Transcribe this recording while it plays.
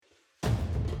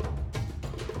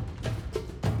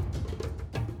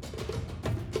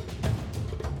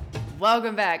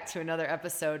Welcome back to another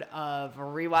episode of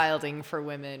Rewilding for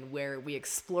Women, where we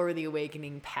explore the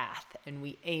awakening path, and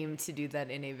we aim to do that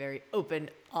in a very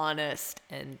open, honest,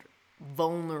 and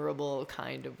vulnerable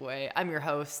kind of way. I'm your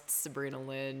host, Sabrina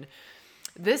Lynn.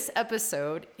 This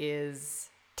episode is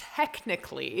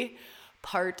technically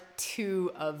part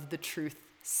 2 of the Truth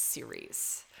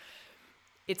series.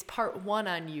 It's part 1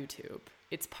 on YouTube.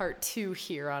 It's part 2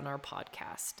 here on our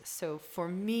podcast. So for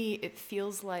me, it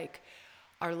feels like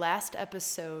our last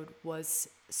episode was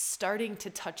starting to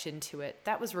touch into it.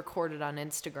 That was recorded on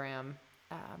Instagram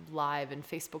Live and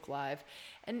Facebook Live,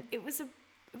 and it was a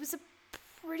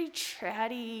pretty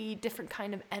chatty, different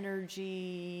kind of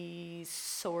energy,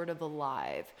 sort of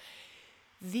alive.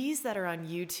 These that are on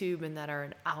YouTube and that are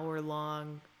an hour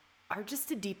long are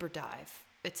just a deeper dive.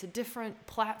 It's a different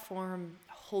platform,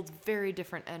 holds very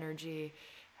different energy,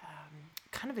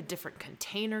 kind of a different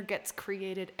container gets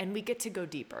created, and we get to go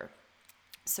deeper.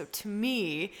 So to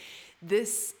me,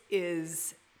 this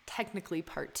is technically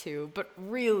part 2, but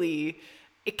really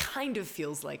it kind of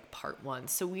feels like part 1.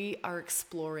 So we are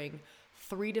exploring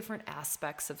 3 different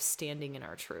aspects of standing in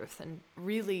our truth. And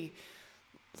really,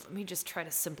 let me just try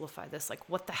to simplify this. Like,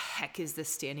 what the heck is this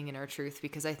standing in our truth?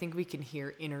 Because I think we can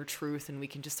hear inner truth and we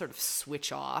can just sort of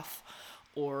switch off,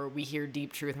 or we hear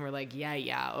deep truth and we're like,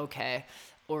 yeah, okay.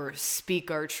 Or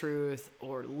speak our truth,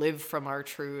 or live from our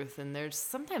truth. And there's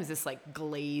sometimes this like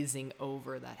glazing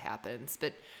over that happens.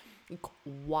 But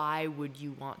why would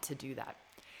you want to do that?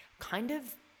 Kind of,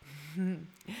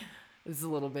 this is a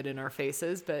little bit in our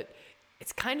faces, but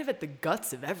it's kind of at the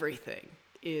guts of everything,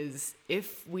 is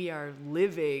if we are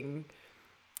living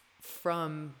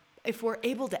from, if we're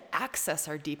able to access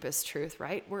our deepest truth,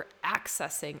 right? We're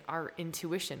accessing our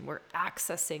intuition. We're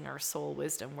accessing our soul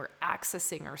wisdom. We're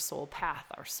accessing our soul path,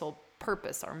 our soul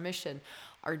purpose, our mission,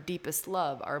 our deepest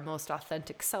love, our most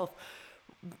authentic self.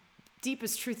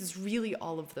 Deepest truth is really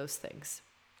all of those things.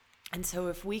 And so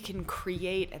if we can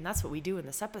create, and that's what we do in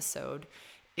this episode,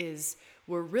 is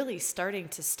we're really starting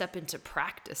to step into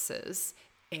practices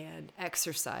and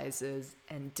exercises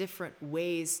and different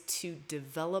ways to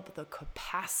develop the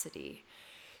capacity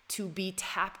to be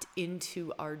tapped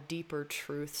into our deeper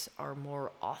truths, our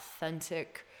more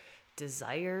authentic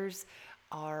desires,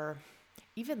 our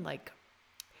even like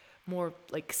more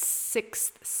like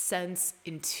sixth sense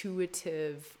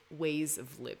intuitive ways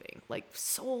of living, like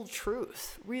soul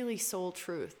truth, really soul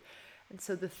truth. And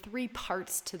so the 3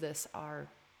 parts to this are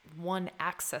 1,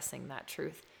 accessing that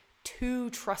truth, 2,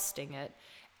 trusting it,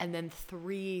 and then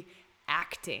 3,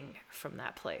 acting from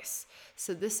that place.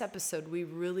 So this episode, we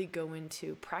really go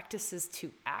into practices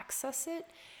to access it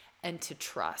and to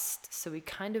trust. So we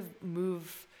kind of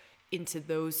move into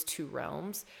those 2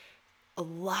 realms. A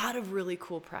lot of really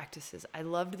cool practices. I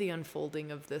loved the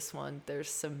unfolding of this one. There's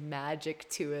some magic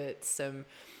to it, some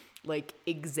like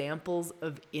examples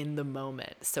of in the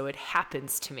moment. So it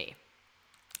happens to me.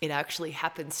 It actually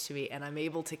happens to me, and I'm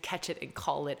able to catch it and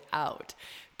call it out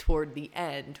toward the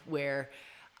end, where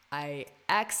I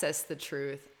access the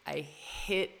truth. I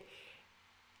hit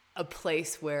a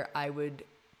place where I would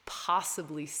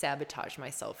possibly sabotage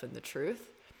myself in the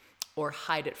truth or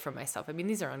hide it from myself. I mean,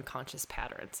 these are unconscious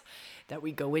patterns that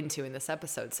we go into in this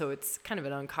episode. So it's kind of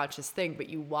an unconscious thing, but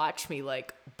you watch me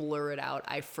like blur it out.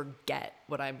 I forget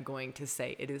what I'm going to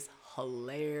say. It is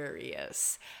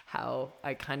hilarious how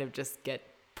I kind of just get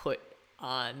put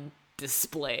on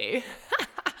display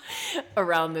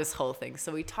around this whole thing.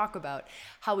 So we talk about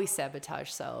how we sabotage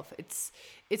self.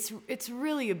 It's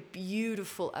really a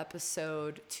beautiful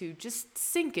episode to just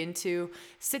sink into,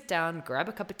 sit down, grab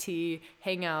a cup of tea,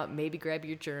 hang out, maybe grab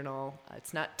your journal.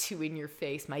 It's not too in your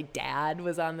face. My dad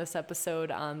was on this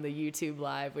episode on the YouTube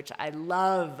Live, which I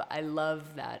love. I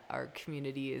love that our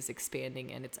community is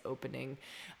expanding and it's opening.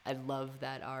 I love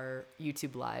that our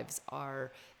YouTube Lives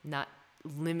are not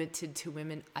limited to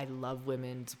women. I love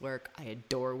women's work. I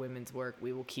adore women's work.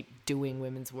 We will keep doing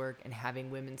women's work and having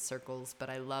women's circles, but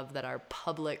I love that our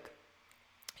public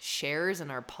shares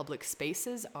and our public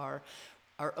spaces are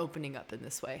opening up in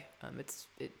this way.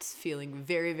 It's feeling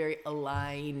very, very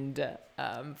aligned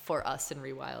for us in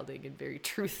Rewilding, and very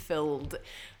truth-filled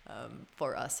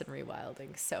for us in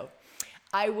Rewilding. So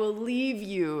I will leave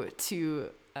you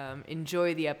to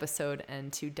enjoy the episode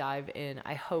and to dive in.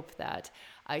 I hope that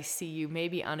I see you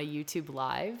maybe on a YouTube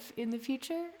Live in the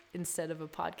future instead of a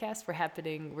podcast.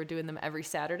 We're doing them every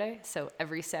Saturday. So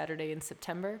every Saturday in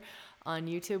September on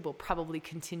YouTube. We'll probably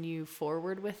continue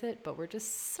forward with it, but we're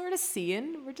just kind of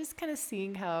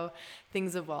seeing how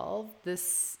things evolve.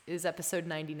 This is episode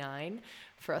 99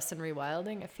 for us in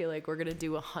Rewilding. I feel like we're going to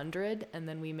do 100, and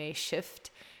then we may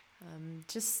shift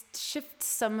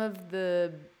some of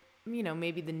the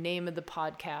maybe the name of the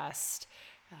podcast.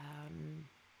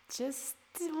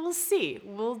 We'll see.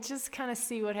 We'll just kind of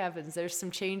see what happens. There's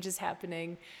some changes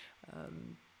happening.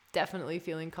 Definitely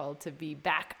feeling called to be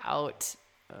back out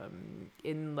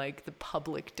in like the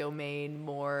public domain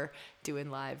more, doing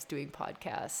lives, doing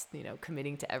podcasts,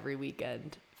 committing to every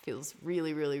weekend. Feels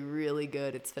really, really, really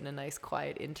good. It's been a nice,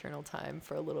 quiet internal time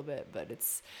for a little bit, but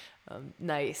it's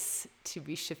nice to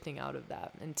be shifting out of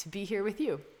that and to be here with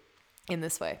you in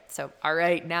this way. So, all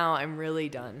right, now I'm really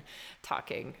done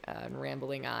talking and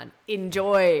rambling on.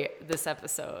 Enjoy this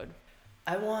episode.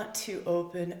 I want to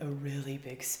open a really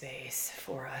big space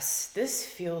for us. This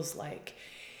feels like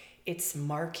it's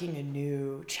marking a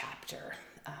new chapter,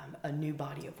 a new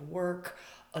body of work,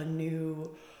 a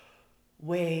new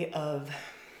way of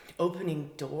opening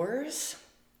doors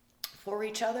for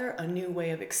each other, a new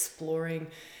way of exploring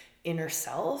inner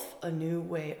self, a new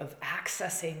way of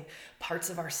accessing parts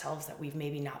of ourselves that we've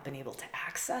maybe not been able to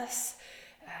access,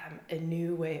 a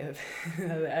new way of,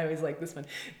 I always like this one,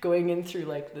 going in through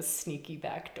like the sneaky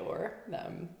back door.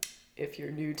 If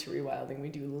you're new to rewilding, we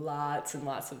do lots and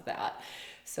lots of that.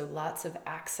 So lots of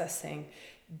accessing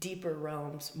deeper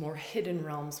realms, more hidden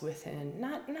realms within,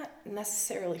 not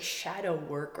necessarily shadow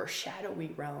work or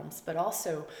shadowy realms, but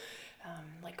also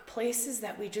like places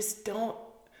that we just don't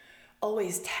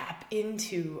always tap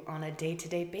into on a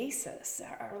day-to-day basis.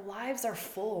 Our lives are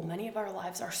full. Many of our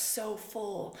lives are so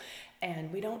full,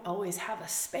 and we don't always have a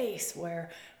space where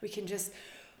we can just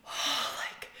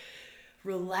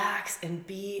relax and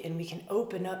be, and we can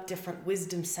open up different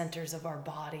wisdom centers of our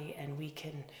body, and we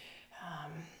can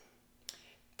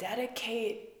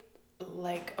dedicate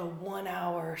like a 1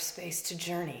 hour space to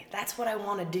journey. That's what I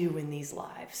want to do in these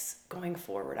lives going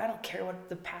forward. I don't care what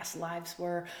the past lives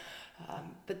were,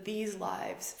 but these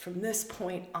lives from this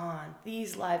point on,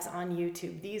 these lives on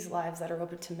YouTube, these lives that are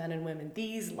open to men and women,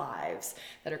 these lives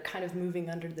that are kind of moving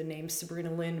under the name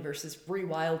Sabrina Lynn versus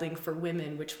Rewilding for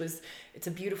Women, it's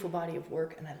a beautiful body of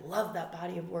work, and I love that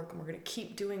body of work, and we're going to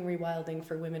keep doing Rewilding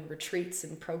for Women retreats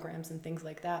and programs and things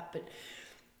like that, but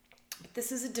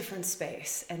this is a different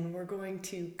space, and we're going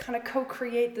to kind of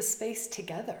co-create the space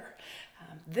together.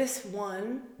 This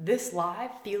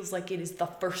live feels like it is the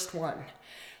first one,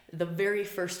 the very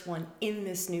first one in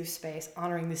this new space,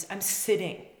 honoring this. I'm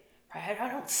sitting, right? I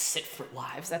don't sit for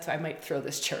lives. That's why I might throw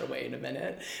this chair away in a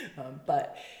minute.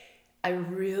 But I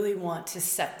really want to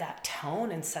set that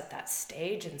tone and set that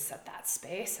stage and set that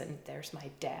space. And there's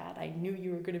my dad. I knew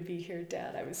you were going to be here,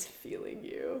 Dad. I was feeling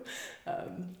you.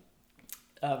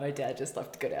 My dad just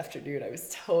left. Good afternoon. I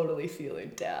was totally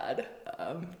feeling Dad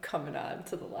coming on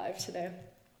to the live today.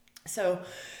 So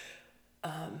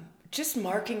just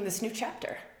marking this new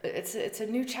chapter. It's a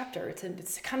new chapter.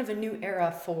 It's kind of a new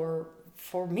era for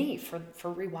me, for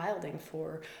Rewilding,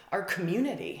 for our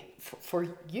community, for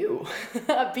you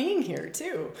being here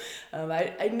too.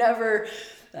 I never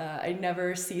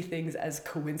see things as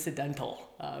coincidental.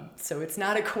 So it's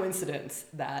not a coincidence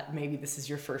that maybe this is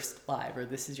your first live or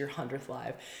this is your 100th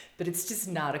live, but it's just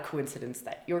not a coincidence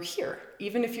that you're here.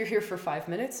 Even if you're here for 5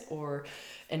 minutes or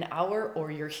an hour, or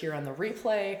you're here on the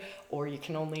replay, or you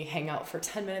can only hang out for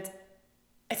 10 minutes,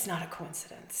 it's not a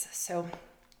coincidence. So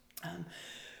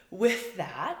with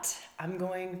that, I'm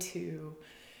going to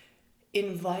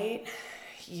invite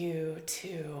you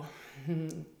to,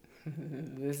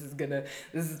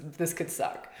 this could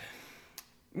suck.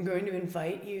 I'm going to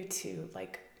invite you to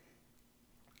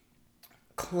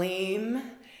claim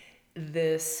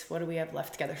this, what do we have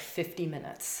left together? 50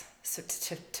 minutes. So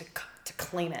to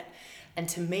claim it and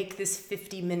to make this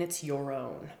 50 minutes your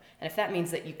own. And if that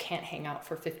means that you can't hang out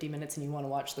for 50 minutes and you want to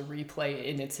watch the replay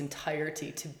in its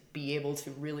entirety to be able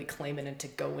to really claim it and to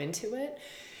go into it,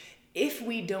 if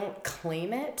we don't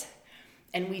claim it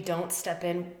and we don't step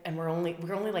in and we're only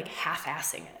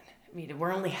half-assing it. I mean,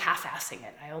 we're only half-assing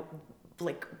it.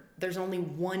 There's only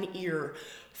one ear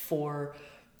for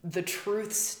the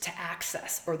truths to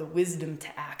access, or the wisdom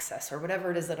to access, or whatever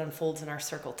it is that unfolds in our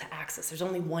circle to access. There's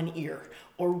only one ear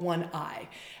or one eye,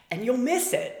 and you'll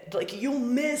miss it. You'll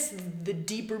miss the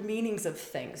deeper meanings of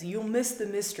things. You'll miss the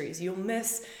mysteries. You'll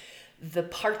miss the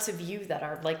parts of you that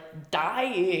are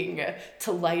dying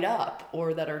to light up,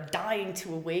 or that are dying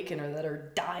to awaken, or that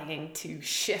are dying to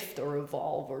shift or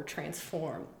evolve or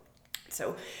transform.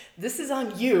 So this is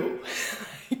on you.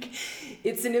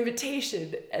 It's an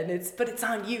invitation, but it's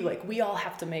on you. We all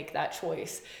have to make that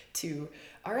choice to,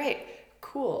 all right,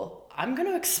 cool, I'm going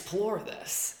to explore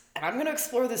this, and I'm going to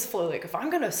explore this fully. If I'm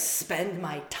going to spend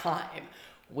my time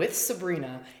with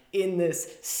Sabrina in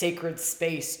this sacred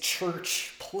space,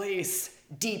 church place,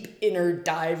 deep inner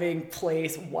diving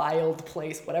place, wild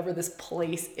place, whatever this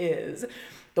place is,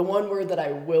 The one word that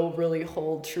I will really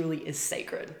hold truly is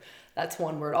sacred. That's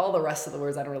one word. All the rest of the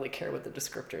words, I don't really care what the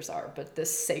descriptors are, but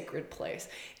this sacred place.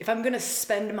 If I'm going to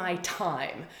spend my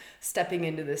time stepping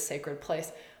into this sacred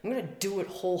place, I'm going to do it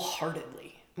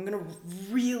wholeheartedly. I'm going to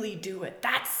really do it.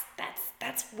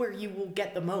 That's where you will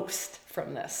get the most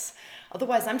from this.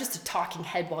 Otherwise, I'm just a talking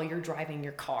head while you're driving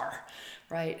your car,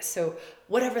 right? So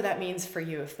whatever that means for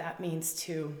you, if that means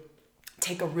to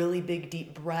take a really big,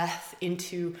 deep breath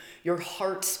into your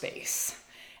heart space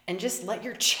and just let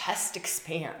your chest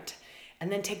expand,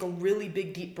 and then take a really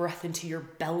big, deep breath into your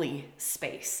belly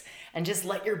space and just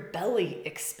let your belly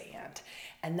expand,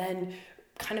 and then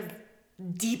kind of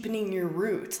deepening your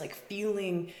roots, like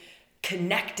feeling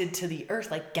connected to the earth,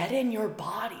 like get in your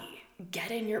body,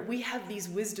 we have these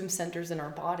wisdom centers in our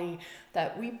body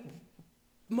that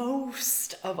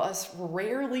most of us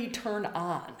rarely turn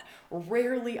on,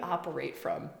 rarely operate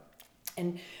from.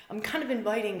 And I'm kind of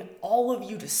inviting all of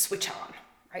you to switch on,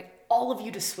 right? All of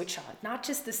you to switch on, not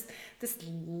just this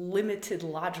limited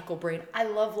logical brain. I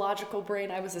love logical brain.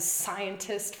 I was a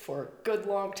scientist for a good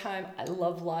long time. I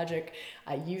love logic.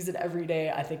 I use it every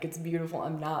day. I think it's beautiful.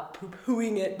 I'm not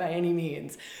poo-pooing it by any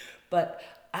means, but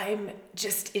I'm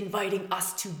just inviting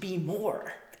us to be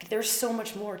more. There's so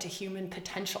much more to human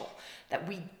potential that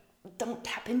we don't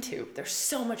tap into. There's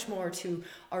so much more to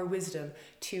our wisdom,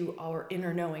 to our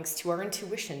inner knowings, to our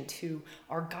intuition, to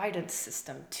our guidance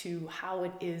system, to how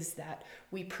it is that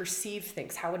we perceive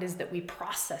things, how it is that we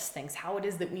process things, how it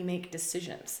is that we make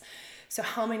decisions. So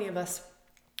how many of us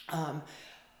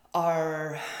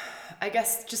are, I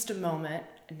guess, just a moment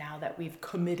now that we've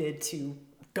committed to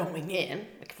going in,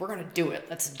 like if we're going to do it,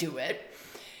 let's do it.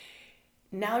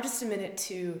 Now just a minute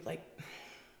to like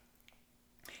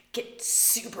get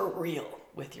super real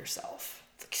with yourself.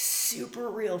 It's like super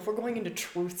real. If we're going into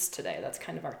truths today, that's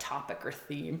kind of our topic or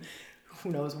theme.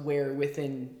 Who knows where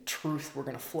within truth we're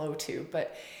going to flow to.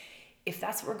 But if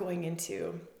that's what we're going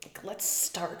into, like, let's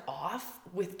start off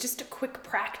with just a quick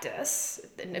practice.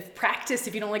 And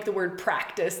if you don't like the word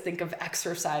practice, think of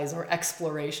exercise or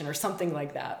exploration or something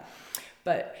like that.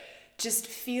 But just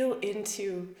feel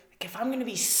into, like, if I'm going to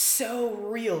be so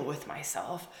real with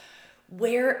myself,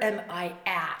 where am I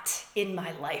at in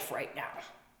my life right now?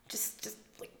 Just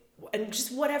like, and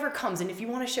just whatever comes. And if you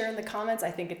want to share in the comments,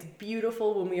 I think it's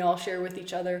beautiful when we all share with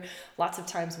each other. Lots of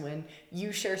times when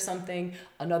you share something,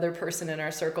 another person in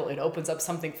our circle, it opens up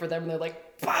something for them. And they're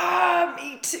like,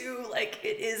 me too. Like,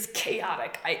 it is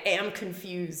chaotic. I am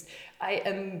confused. I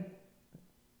am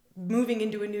moving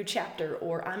into a new chapter,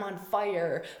 or I'm on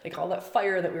fire, like all that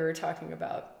fire that we were talking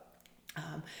about.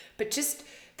 But just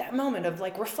that moment of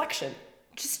like reflection,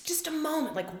 just a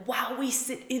moment, like while we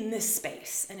sit in this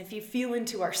space. And if you feel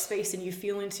into our space and you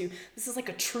feel into, this is like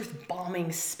a truth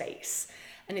bombing space.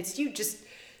 And it's you just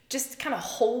kind of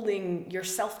holding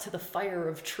yourself to the fire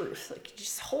of truth. Like,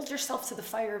 just hold yourself to the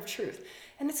fire of truth.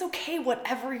 And it's okay,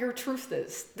 whatever your truth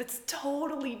is. That's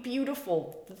totally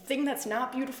beautiful. The thing that's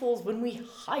not beautiful is when we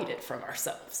hide it from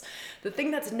ourselves. The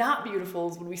thing that's not beautiful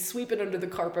is when we sweep it under the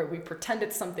carpet, we pretend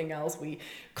it's something else, we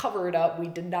cover it up, we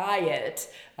deny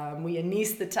it, we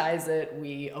anesthetize it,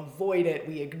 we avoid it,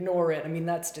 we ignore it. I mean,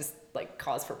 that's just like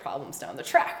cause for problems down the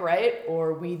track, right?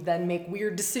 Or we then make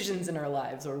weird decisions in our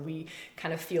lives, or we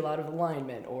kind of feel out of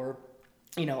alignment, or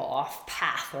off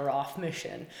path or off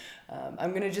mission.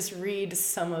 I'm going to just read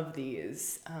some of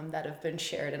these that have been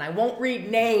shared, and I won't read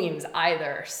names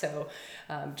either. So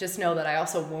just know that I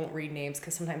also won't read names,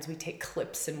 because sometimes we take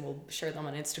clips and we'll share them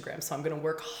on Instagram. So I'm going to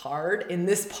work hard in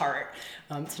this part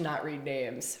to not read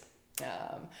names.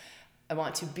 I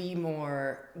want to be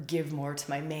more, give more to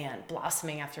my man,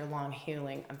 blossoming after long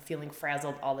healing. I'm feeling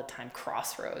frazzled all the time.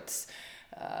 Crossroads.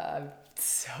 I'm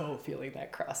so feeling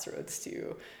that crossroads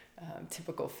too.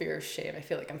 Typical fear of shame. I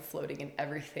feel like I'm floating in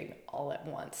everything all at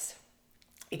once.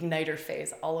 Igniter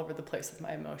phase, all over the place with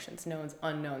my emotions, knowns,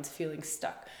 unknowns, feeling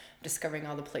stuck, discovering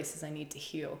all the places I need to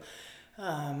heal.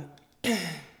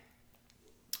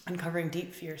 Uncovering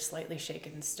deep fear, slightly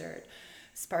shaken and stirred.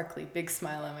 Sparkly, big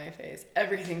smile on my face.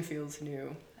 Everything feels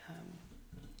new.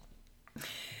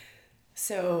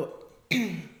 So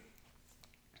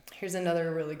here's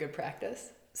another really good practice.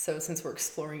 So since we're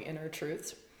exploring inner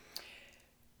truths,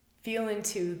 feel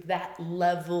into that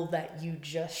level that you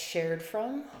just shared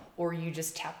from, or you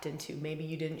just tapped into. Maybe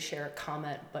you didn't share a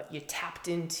comment, but you tapped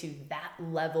into that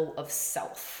level of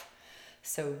self.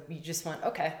 So you just went,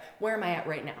 okay, where am I at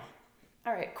right now?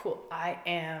 All right, cool. I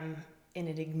am in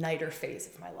an igniter phase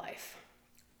of my life.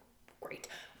 Great.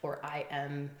 Or I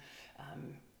am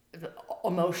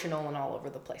emotional and all over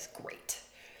the place. Great.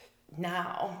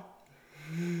 Now,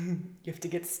 You have to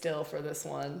get still for this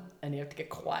one, and you have to get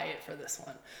quiet for this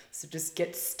one. So just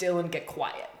get still and get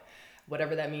quiet.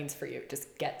 Whatever that means for you,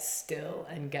 just get still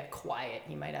and get quiet.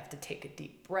 You might have to take a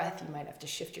deep breath. You might have to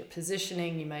shift your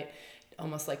positioning. You might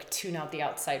almost like tune out the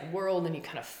outside world, and you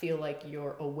kind of feel like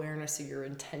your awareness or your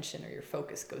intention or your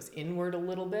focus goes inward a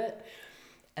little bit.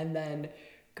 And then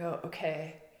go,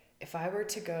 okay, if I were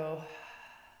to go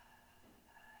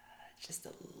just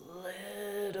a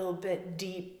little bit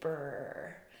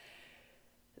deeper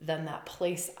than that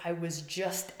place I was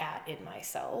just at in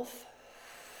myself,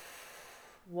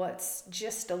 what's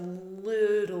just a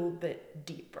little bit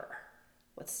deeper?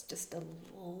 What's just a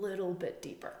little bit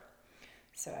deeper?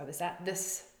 So I was at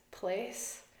this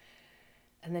place,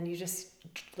 and then you just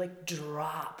like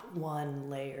drop one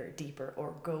layer deeper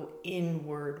or go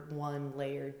inward one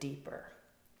layer deeper.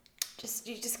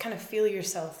 You just kind of feel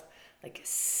yourself like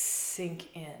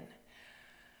sink in.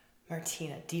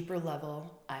 Martina, deeper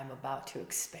level, I'm about to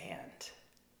expand.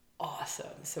 Awesome.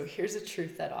 So here's a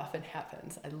truth that often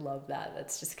happens. I love that.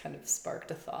 That's just kind of sparked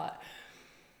a thought.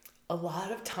 A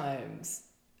lot of times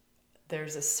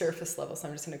there's a surface level. So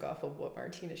I'm just going to go off of what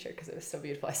Martina shared because it was so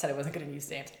beautiful. I said I wasn't going to use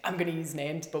names. I'm going to use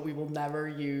names, but we will never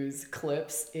use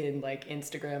clips in like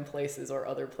Instagram places or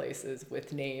other places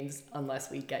with names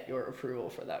unless we get your approval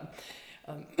for them.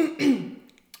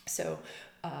 So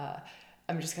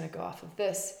I'm just going to go off of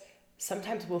this.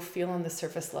 Sometimes we'll feel on the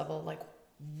surface level like,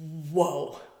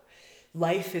 whoa,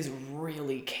 life is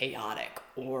really chaotic,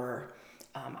 or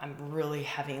I'm really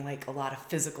having like a lot of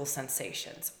physical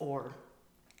sensations, or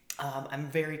I'm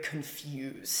very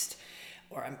confused,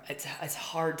 or it's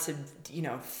hard to,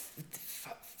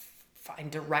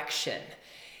 find direction.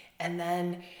 And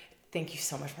then, thank you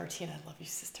so much, Martina. I love you,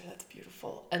 sister. That's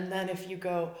beautiful. And then if you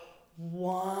go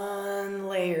one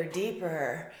layer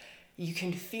deeper, you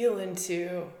can feel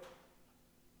into,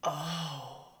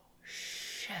 oh,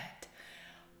 shit,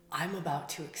 I'm about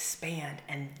to expand.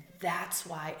 And that's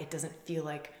why it doesn't feel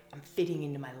like I'm fitting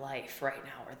into my life right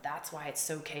now, or that's why it's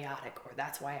so chaotic, or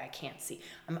that's why I can't see.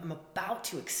 I'm about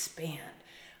to expand.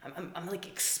 I'm like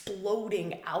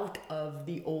exploding out of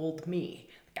the old me.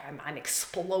 I'm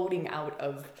exploding out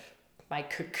of my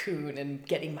cocoon and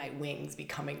getting my wings,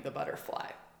 becoming the butterfly,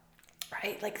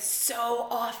 right? Like so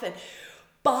often.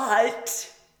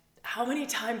 But how many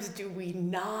times do we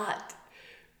not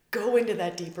go into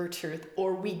that deeper truth,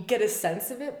 or we get a sense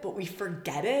of it, but we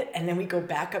forget it, and then we go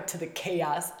back up to the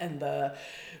chaos and the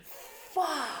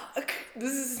fuck,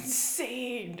 this is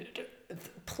insane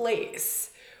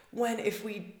place. When if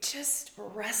we just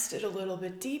rested a little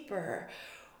bit deeper,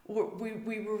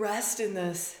 we rest in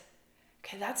this,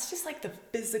 okay, that's just like the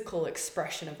physical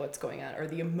expression of what's going on, or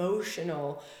the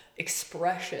emotional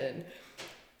expression,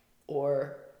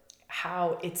 or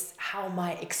how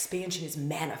my expansion is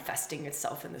manifesting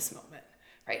itself in this moment,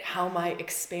 right? How my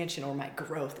expansion or my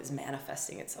growth is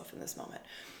manifesting itself in this moment.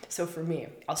 So for me,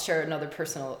 I'll share a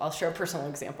personal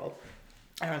example.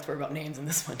 I don't have to worry about names in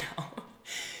this one now.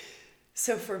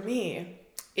 So for me,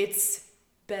 it's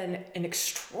been an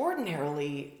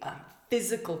extraordinarily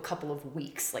physical couple of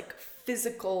weeks, like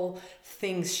physical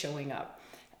things showing up.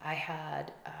 I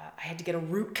had to get a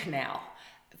root canal.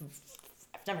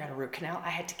 I've never had a root canal. I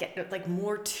had to get like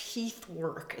more teeth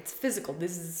work. It's physical.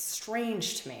 This is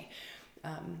strange to me.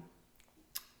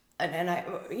 And I,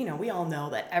 we all know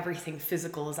that everything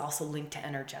physical is also linked to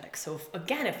energetic. So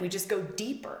if we just go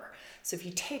deeper, so if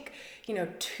you take,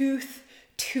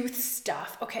 tooth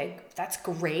stuff, okay, that's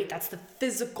great. That's the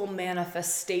physical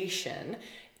manifestation,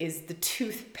 is the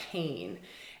tooth pain.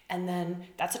 And then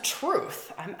that's a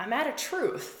truth. I'm at a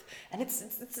truth. And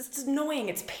it's annoying.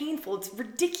 It's painful. It's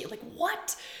ridiculous. Like,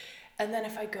 what? And then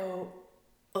if I go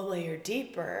a layer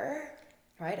deeper,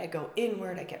 right? I go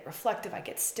inward, I get reflective, I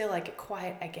get still, I get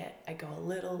quiet, I go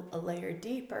a layer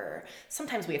deeper.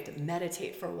 Sometimes we have to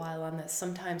meditate for a while on this.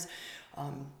 Sometimes,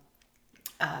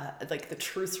 like the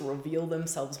truths reveal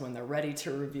themselves when they're ready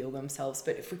to reveal themselves.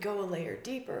 But if we go a layer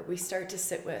deeper, we start to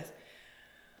sit with,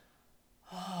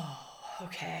 oh,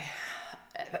 okay.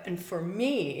 And for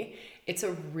me, it's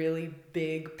a really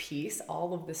big piece.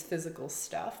 All of this physical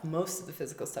stuff, most of the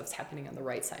physical stuff's happening on the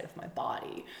right side of my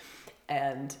body.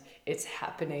 And it's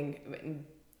happening,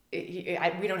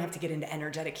 we don't have to get into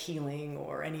energetic healing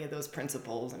or any of those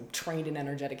principles. I'm trained in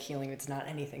energetic healing. It's not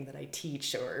anything that I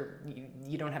teach, or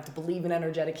you don't have to believe in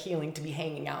energetic healing to be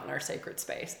hanging out in our sacred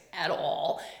space at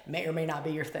all. May or may not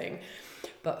be your thing.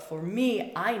 But for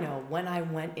me, I know when I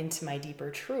went into my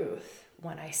deeper truth,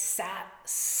 when I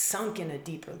sunk in a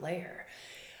deeper layer,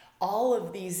 all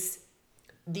of these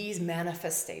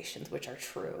manifestations, which are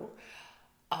true,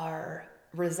 are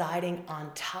residing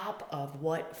on top of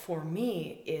what for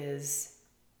me is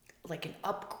like an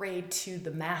upgrade to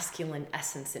the masculine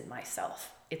essence in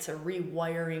myself. It's a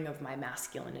rewiring of my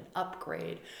masculine, an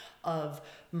upgrade of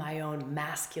my own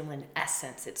masculine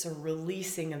essence. It's a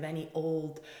releasing of any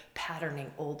old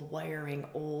patterning, old wiring,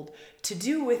 old to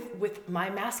do with my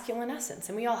masculine essence.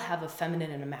 And we all have a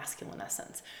feminine and a masculine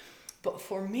essence. But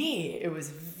for me, it was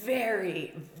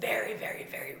very, very, very,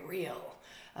 very real.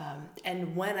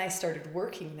 And when I started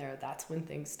working there, that's when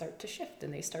things start to shift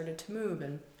and they started to move.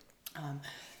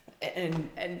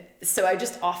 And so I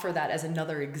just offer that as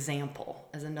another example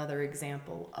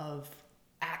of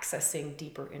accessing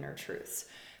deeper inner truths.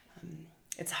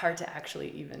 It's hard to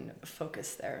actually even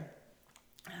focus there.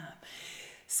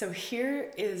 So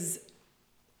here is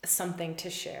something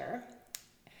to share.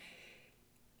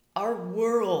 Our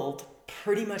world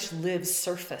pretty much lives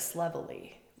surface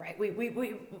levelly, right?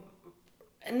 We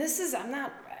and this is, I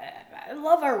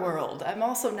love our world. I'm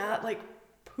also not like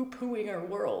poo-pooing our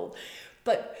world,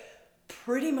 but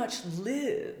pretty much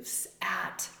lives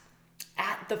at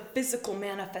the physical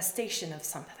manifestation of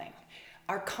something.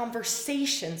 Our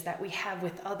conversations that we have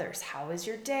with others. How is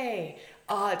your day?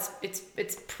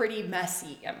 It's pretty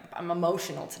messy. I'm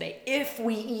emotional today. If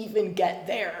we even get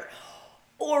there.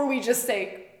 Or we just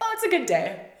say, oh, it's a good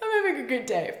day. I'm having a good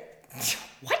day.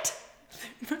 What?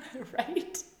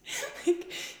 Right?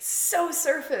 Like, so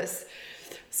surface.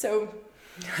 So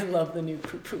I love the new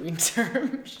poo-pooing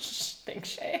term. Thanks,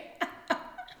 Shay.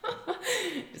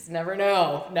 Just never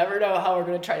know how we're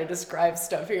going to try to describe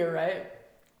stuff here, right?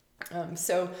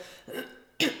 So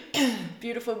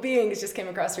beautiful beings just came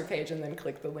across your page and then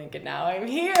clicked the link and now I'm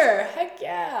here. Heck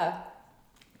yeah.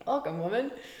 Welcome,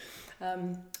 woman.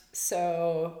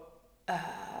 So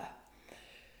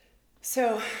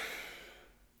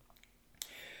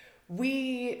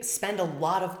we spend a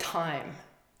lot of time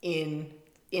in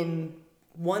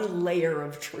one layer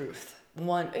of truth,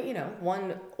 one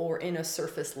or in a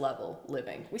surface level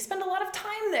living. We spend a lot of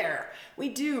time there. We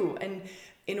do. And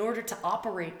in order to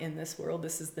operate in this world,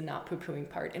 this is the not poo-pooing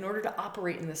part. In order to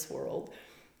operate in this world,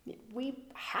 we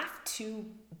have to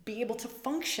be able to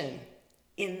function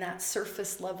in that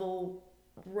surface level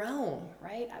realm,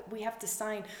 right? We have to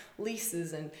sign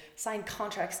leases and sign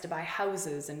contracts to buy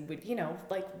houses, and we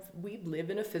live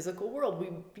in a physical world.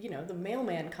 The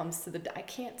mailman comes to I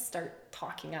can't start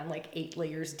talking on like 8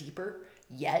 layers deeper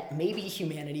yet. Maybe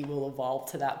humanity will evolve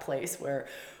to that place where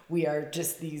we are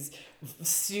just these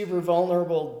super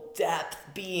vulnerable depth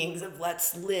beings of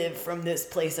let's live from this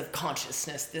place of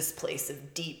consciousness, this place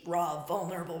of deep, raw,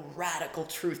 vulnerable, radical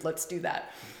truth. Let's do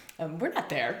that. We're not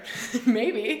there.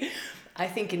 Maybe. I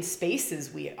think in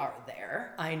spaces we are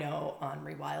there. I know on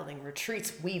rewilding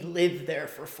retreats, we live there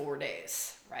for 4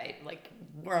 days, right? Like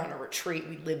we're on a retreat,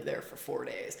 we live there for 4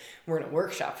 days. We're in a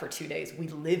workshop for 2 days. We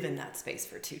live in that space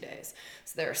for 2 days.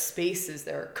 So there are spaces,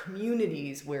 there are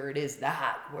communities where it is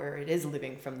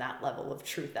living from that level of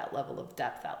truth, that level of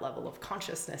depth, that level of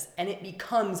consciousness, and it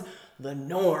becomes the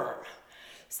norm.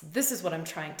 So this is what I'm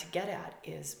trying to get at,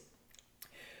 is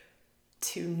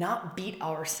to not beat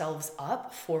ourselves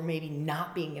up for maybe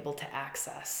not being able to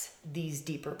access these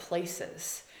deeper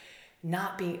places.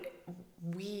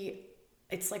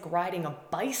 It's like riding a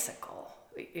bicycle,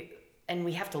 and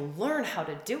we have to learn how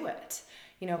to do it.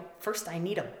 First I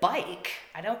need a bike.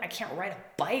 I can't ride a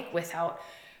bike without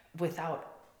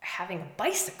having a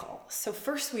bicycle. So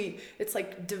first it's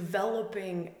like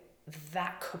developing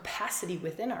that capacity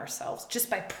within ourselves just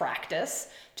by practice,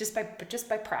 just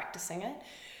by practicing it,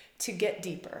 to get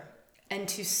deeper and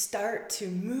to start to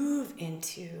move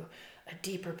into a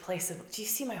deeper place of, do you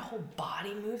see my whole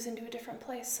body moves into a different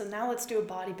place? So now let's do a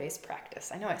body-based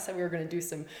practice. I know I said we were going to do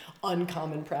some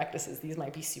uncommon practices. These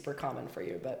might be super common for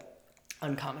you, but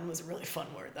uncommon was a really fun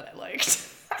word that I liked.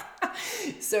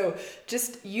 So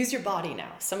just use your body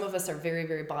now. Some of us are very,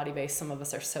 very body-based. Some of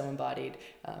us are so embodied.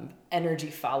 Energy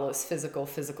follows physical.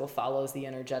 Physical follows the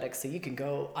energetic. So you can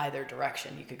go either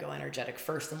direction. You could go energetic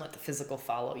first and let the physical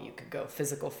follow. You could go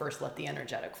physical first, let the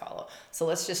energetic follow. So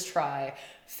let's just try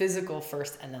physical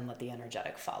first and then let the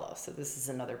energetic follow. So this is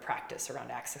another practice around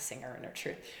accessing our inner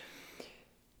truth.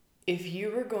 If you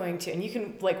were going to, and you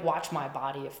can watch my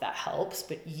body if that helps,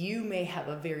 but you may have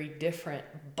a very different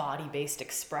body-based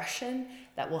expression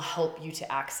that will help you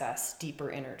to access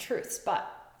deeper inner truths.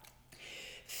 But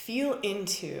feel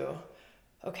into,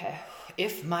 okay,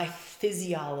 if my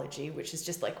physiology, which is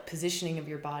just like positioning of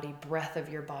your body, breath of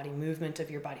your body, movement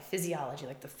of your body, physiology,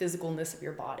 like the physicalness of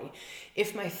your body,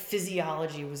 if my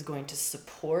physiology was going to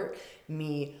support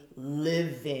me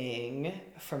living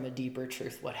from a deeper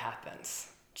truth, what happens?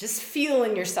 Just feel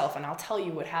in yourself, and I'll tell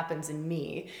you what happens in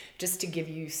me, just to give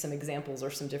you some examples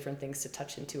or some different things to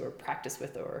touch into or practice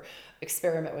with or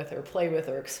experiment with or play with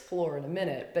or explore in a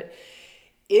minute. But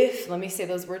let me say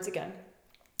those words again,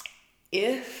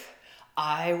 if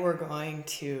I were going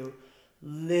to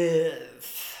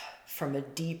live from a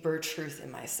deeper truth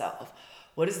in myself,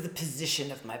 what is the position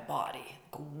of my body?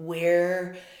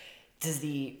 Where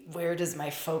does my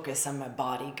focus on my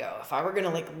body go? If I were going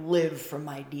to live from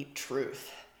my deep truth,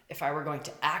 if I were going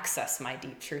to access my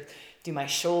deep truth, do my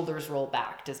shoulders roll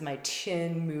back? Does my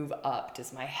chin move up?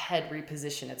 Does my head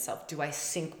reposition itself? Do I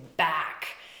sink back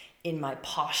in my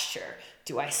posture?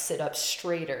 Do I sit up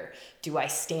straighter? Do I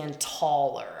stand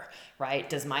taller? Right?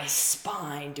 Does my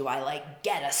spine, do I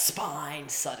get a spine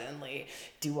suddenly?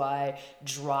 Do I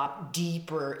drop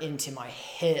deeper into my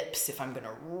hips if I'm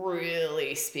gonna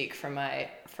really speak from my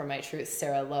truth?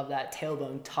 Sarah, I love that.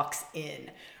 Tailbone tucks in,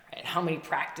 right? How many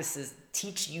practices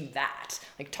teach you that?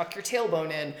 Tuck your tailbone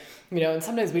in, and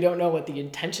sometimes we don't know what the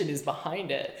intention is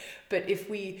behind it. But if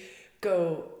we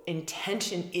go,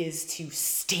 intention is to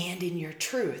stand in your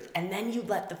truth, and then you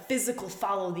let the physical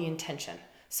follow the intention.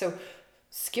 So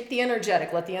skip the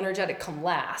energetic, let the energetic come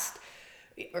last.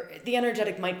 Or the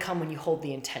energetic might come when you hold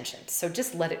the intention. So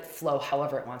just let it flow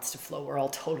however it wants to flow. We're all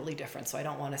totally different. So I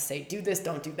don't want to say, do this,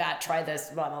 don't do that, try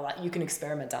this, blah, blah, blah. You can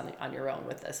experiment on your own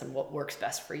with this and what works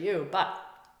best for you. But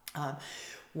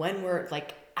when we're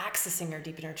accessing our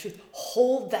deep inner truth,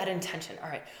 hold that intention. All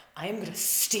right, I am going to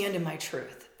stand in my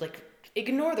truth.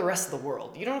 Ignore the rest of the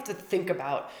world. You don't have to think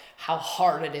about how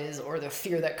hard it is or the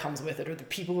fear that comes with it or the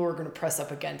people who are going to press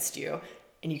up against you.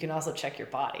 And you can also check your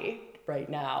body right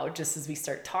now, just as we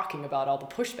start talking about all the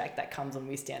pushback that comes when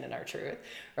we stand in our truth,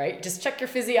 right? Just check your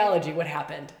physiology. What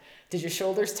happened? Did your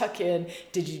shoulders tuck in?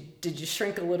 Did you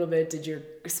shrink a little bit? Did your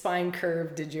spine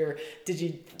curve? Did you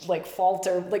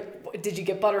falter? Did you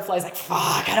get butterflies?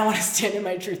 Fuck, I don't want to stand in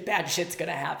my truth. Bad shit's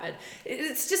gonna happen.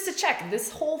 It's just a check. This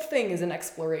whole thing is an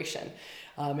exploration.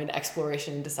 An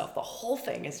exploration into self. The whole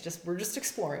thing is we're just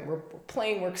exploring. We're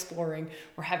playing, we're exploring,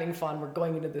 we're having fun, we're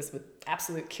going into this with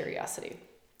absolute curiosity.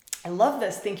 I love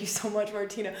this. Thank you so much,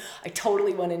 Martina. I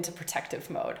totally went into protective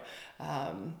mode.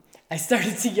 I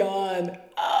started to yawn.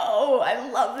 Oh, I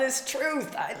love this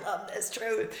truth. I love this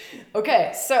truth.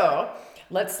 Okay, so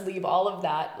let's leave all of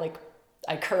that.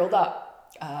 I curled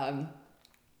up.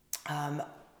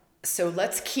 So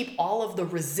let's keep all of the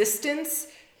resistance.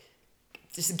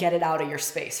 Just get it out of your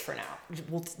space for now.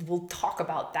 We'll talk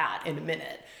about that in a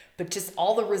minute. But just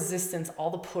all the resistance, all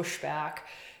the pushback,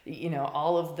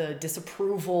 all of the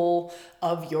disapproval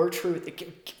of your truth,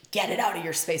 get it out of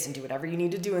your space and do whatever you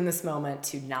need to do in this moment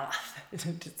to not,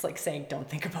 it's like saying, don't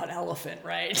think about elephant,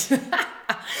 right?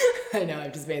 I know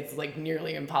I've just made this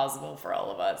nearly impossible for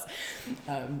all of us.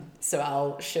 So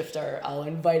I'll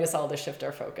invite us all to shift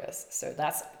our focus. So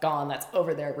that's gone, that's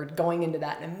over there. We're going into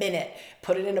that in a minute.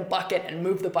 Put it in a bucket and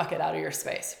move the bucket out of your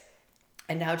space.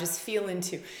 And now just feel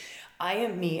into, I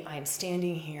am me, I am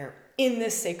standing here in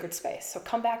this sacred space. So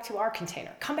come back to our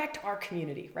container, come back to our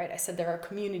community, right? I said there are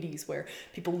communities where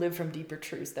people live from deeper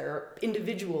truths. There are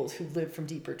individuals who live from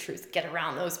deeper truths. Get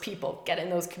around those people, get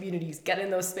in those communities, get in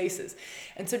those spaces.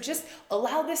 And so just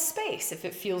allow this space, if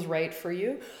it feels right for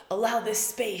you, allow this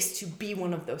space to be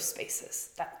one of those spaces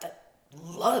that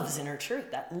loves inner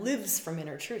truth, that lives from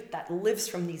inner truth, that lives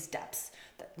from these depths,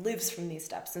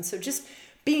 And so just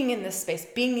being in this space,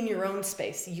 being in your own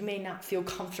space. You may not feel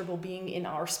comfortable being in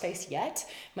our space yet.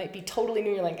 Might be totally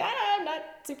new. You're like, I'm not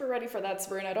super ready for that,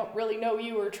 Sabrina. I don't really know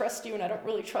you or trust you, and I don't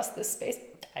really trust this space.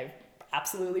 I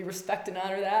absolutely respect and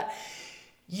honor that.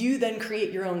 You then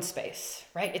create your own space,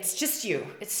 right? It's just you.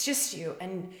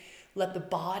 And let the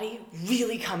body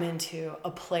really come into a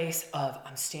place of,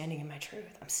 I'm standing in my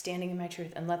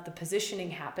truth. And let the positioning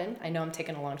happen. I know I'm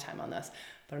taking a long time on this,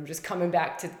 but I'm just coming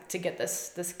back to get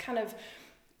this kind of,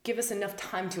 give us enough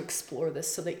time to explore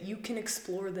this so that you can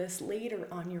explore this later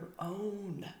on your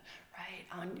own,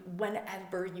 right? On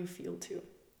whenever you feel to.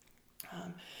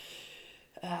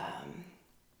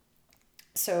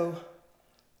 So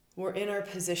we're in our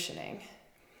positioning.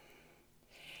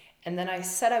 And then I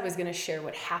said I was going to share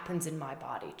what happens in my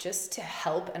body just to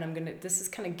help. And this is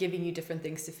kind of giving you different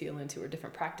things to feel into, or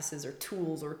different practices or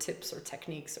tools or tips or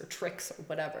techniques or tricks or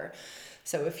whatever.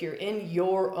 So if you're in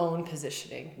your own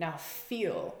positioning, now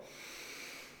feel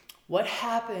what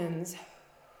happens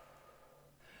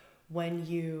when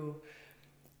you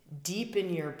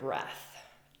deepen your breath.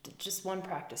 Just one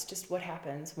practice, just what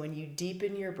happens when you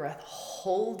deepen your breath,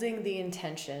 holding the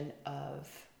intention of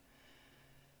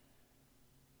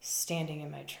standing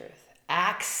in my truth,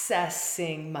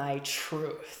 accessing my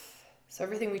truth. So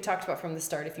everything we talked about from the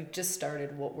start, if you've just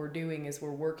started, what we're doing is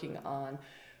we're working on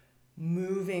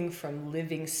moving from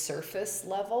living surface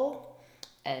level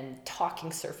and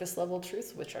talking surface level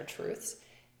truths, which are truths,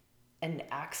 and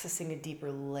accessing a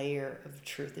deeper layer of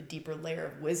truth, a deeper layer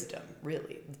of wisdom,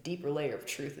 really. The deeper layer of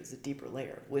truth is a deeper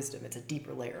layer of wisdom. It's a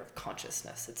deeper layer of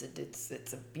consciousness.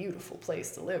 It's a beautiful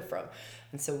place to live from.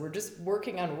 And so we're just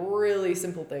working on really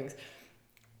simple things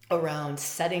around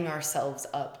setting ourselves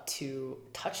up to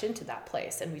touch into that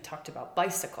place. And we talked about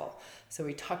bicycle. So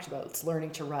we talked about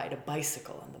learning to ride a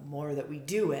bicycle. And the more that we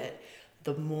do it,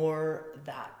 the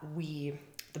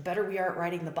better we are at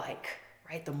riding the bike.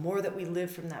 Right? The more that we live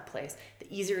from that place, the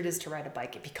easier it is to ride a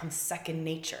bike. It becomes second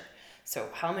nature. So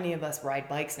how many of us ride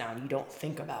bikes now and you don't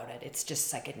think about it? It's just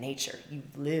second nature. You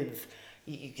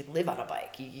can live on a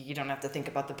bike. You don't have to think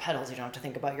about the pedals. You don't have to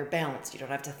think about your balance. You don't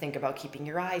have to think about keeping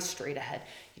your eyes straight ahead.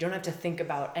 You don't have to think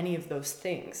about any of those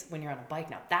things when you're on a bike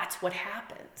now. That's what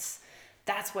happens.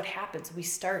 That's what happens. We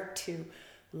start to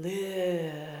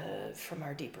live from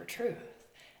our deeper truth,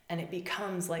 and it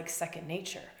becomes like second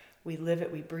nature. We live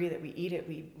it, we breathe it, we eat it,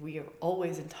 we are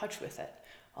always in touch with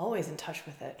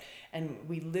it, and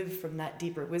we live from that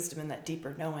deeper wisdom and that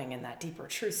deeper knowing and that deeper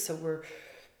truth.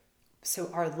 So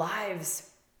our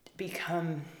lives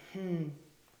become,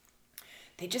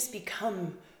 they just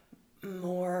become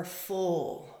more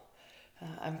full.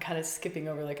 I'm kind of skipping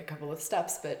over like a couple of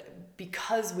steps, but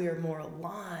because we are more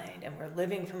aligned and we're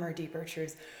living from our deeper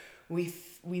truths, we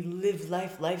live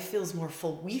life feels more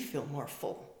full, we feel more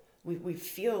full. We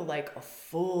feel like a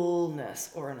fullness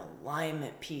or an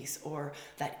alignment piece or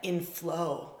that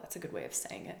inflow. That's a good way of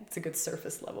saying it. It's a good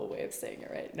surface level way of saying it,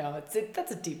 right? No,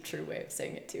 that's a deep, true way of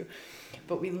saying it too.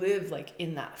 But we live like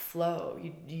in that flow.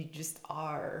 You just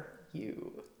are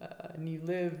you, and you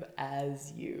live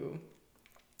as you.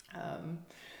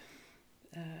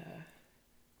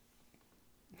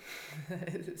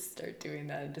 Start doing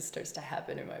that, it just starts to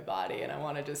happen in my body, and I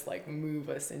want to just like move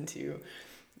us into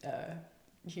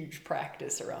huge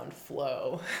practice around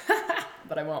flow,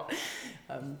 but I won't.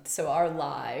 So our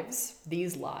lives,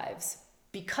 these lives,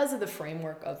 because of the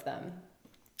framework of them,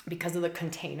 because of the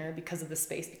container, because of the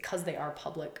space, because they are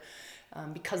public,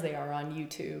 because they are on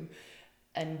YouTube,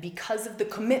 and because of the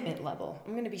commitment level,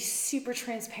 I'm going to be super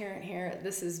transparent here.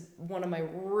 This is one of my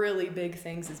really big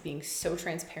things, is being so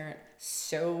transparent,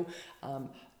 so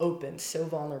open, so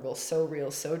vulnerable, so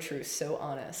real, so true, so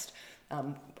honest.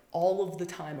 All of the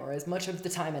time, or as much of the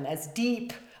time, and as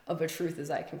deep of a truth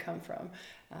as I can come from,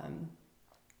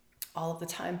 all of the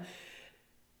time,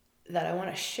 that I want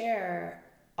to share.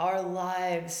 Our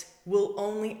lives will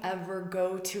only ever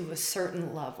go to a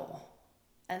certain level,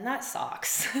 and that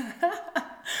sucks.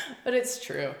 But it's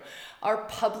true. Our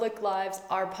public lives,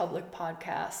 our public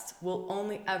podcasts will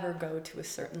only ever go to a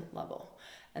certain level,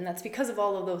 and that's because of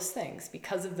all of those things,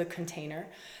 because of the container,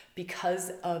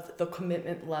 because of the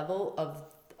commitment level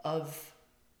of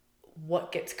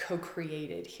what gets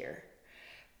co-created here,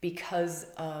 because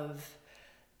of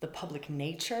the public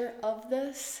nature of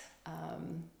this,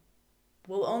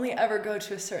 will only ever go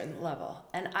to a certain level.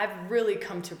 And I've really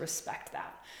come to respect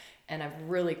that, and I've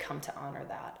really come to honor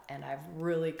that, and I've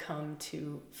really come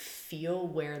to feel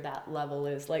where that level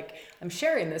is. Like, I'm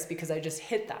sharing this because I just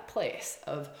hit that place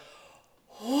of,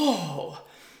 wow,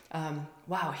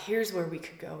 here's where we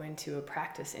could go into a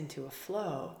practice, into a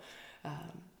flow.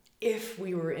 If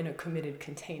we were in a committed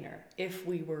container, if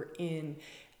we were in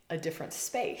a different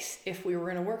space, if we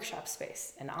were in a workshop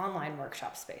space, an online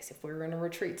workshop space, if we were in a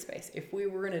retreat space, if we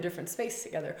were in a different space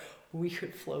together, we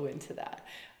could flow into that.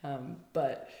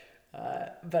 But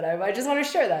I just want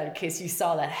to share that in case you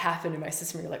saw that happen in my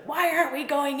system. You're like, why aren't we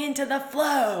going into the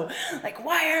flow? Like,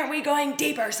 why aren't we going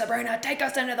deeper, Sabrina? Take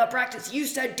us into the practice. You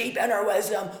said deep inner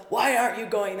wisdom. Why aren't you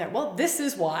going there? Well, this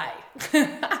is why.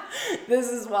 This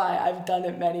is why I've done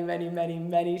it many, many, many,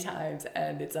 many times.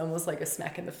 And it's almost like a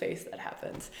smack in the face that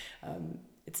happens.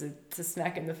 It's a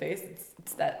smack in the face.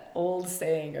 It's that old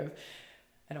saying of,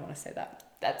 I don't want to say that.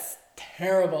 That's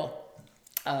terrible.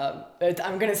 I'm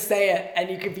going to say it, and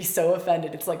you could be so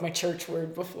offended. It's like my church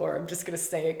word before. I'm just going to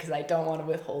say it because I don't want to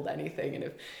withhold anything. And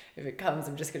if it comes,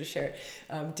 I'm just going to share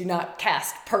it. Do not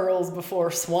cast pearls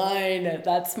before swine.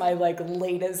 That's my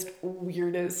latest,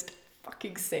 weirdest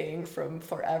fucking saying from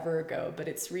forever ago. But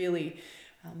it's really,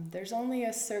 there's only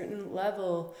a certain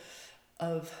level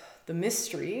of the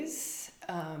mysteries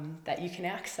that you can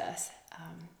access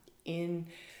and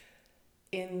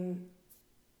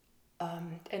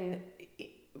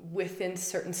within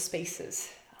certain spaces,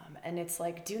 and it's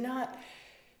like, do not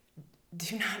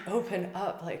open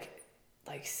up like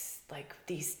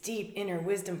these deep inner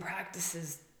wisdom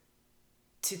practices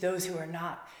to those who are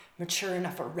not mature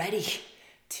enough or ready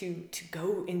to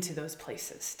go into those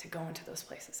places,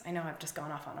 I know I've just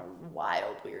gone off on a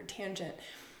wild, weird tangent,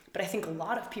 but I think a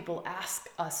lot of people ask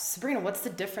us, Sabrina, what's the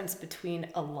difference between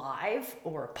a live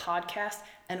or a podcast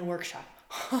and a workshop?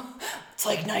 It's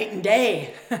like night and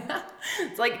day.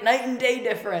 It's like night and day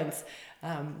difference.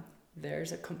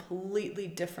 There's a completely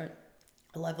different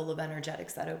level of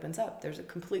energetics that opens up. There's a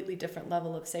completely different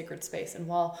level of sacred space. And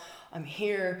while I'm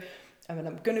here,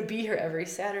 I'm going to be here every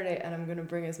Saturday, and I'm going to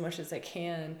bring as much as I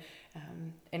can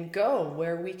and go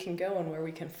where we can go and where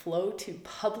we can flow to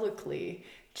publicly.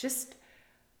 Just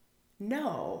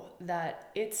know that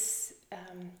it's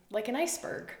like an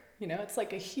iceberg. It's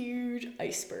like a huge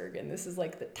iceberg, and this is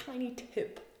like the tiny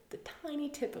tip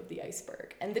of the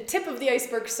iceberg. And the tip of the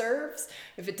iceberg serves.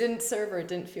 If it didn't serve or it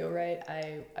didn't feel right,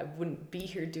 I wouldn't be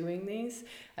here doing these.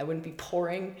 I wouldn't be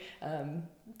pouring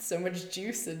so much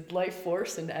juice and life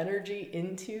force and energy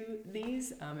into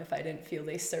these if I didn't feel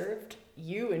they served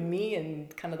you and me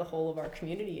and kind of the whole of our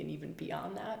community and even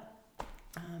beyond that.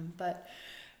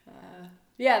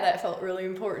 Yeah, that felt really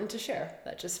important to share.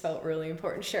 That just felt really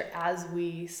important to share as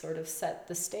we sort of set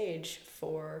the stage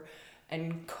for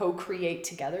and co-create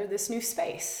together this new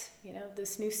space,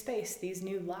 these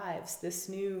new lives, this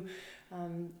new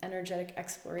energetic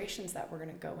explorations that we're going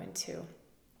to go into.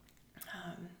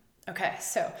 Okay,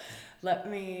 so let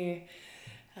me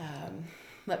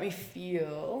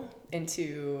feel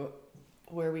into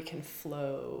where we can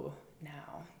flow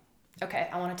now. Okay,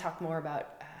 I want to talk more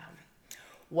about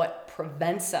what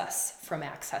prevents us from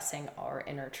accessing our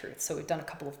inner truth. So we've done a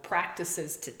couple of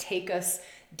practices to take us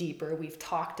deeper. We've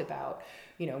talked about,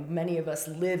 many of us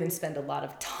live and spend a lot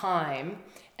of time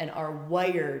and are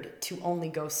wired to only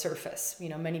go surface.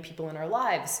 Many people in our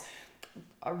lives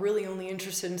are really only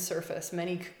interested in surface.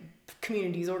 Many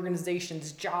communities,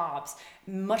 organizations, jobs,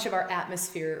 much of our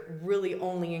atmosphere really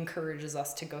only encourages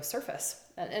us to go surface.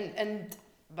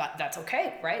 But that's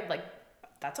okay, right? Like,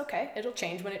 that's okay. It'll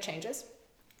change when it changes.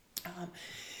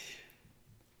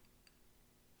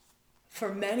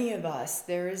 For many of us,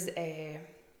 there is a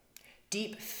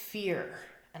deep fear.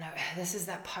 And this is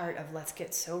that part of let's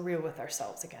get so real with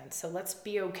ourselves again. So let's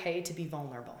be okay to be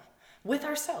vulnerable with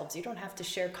ourselves. You don't have to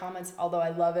share comments, although I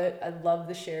love it. I love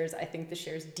the shares. I think the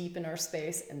shares deepen our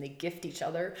space and they gift each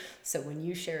other. So when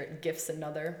you share, it gifts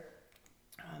another.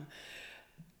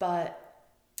 But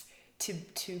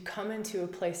to come into a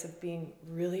place of being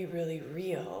really, really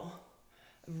real,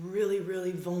 really,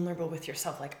 really vulnerable with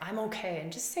yourself. Like, I'm okay.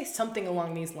 And just say something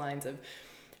along these lines of,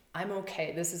 I'm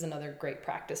okay. This is another great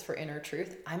practice for inner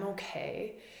truth. I'm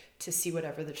okay to see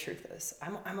whatever the truth is.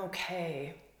 I'm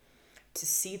okay to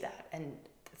see that. And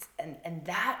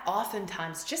that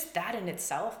oftentimes, just that in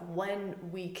itself, when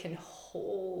we can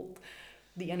hold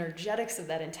the energetics of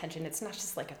that intention, it's not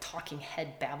just like a talking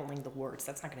head babbling the words.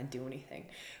 That's not going to do anything.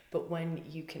 But when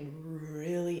you can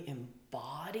really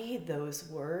embody those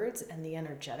words and the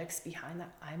energetics behind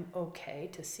that, I'm okay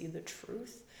to see the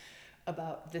truth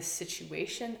about this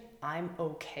situation. I'm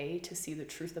okay to see the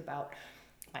truth about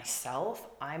myself.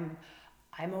 I'm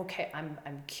okay.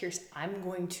 I'm curious. I'm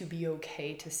going to be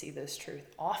okay to see this truth.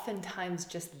 Oftentimes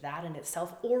just that in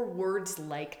itself, or words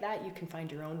like that, you can find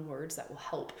your own words that will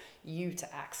help you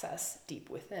to access deep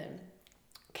within,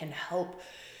 can help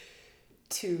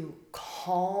to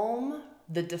calm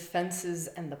the defenses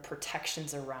and the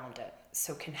protections around it.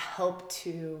 So can help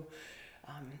to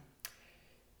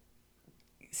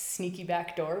sneaky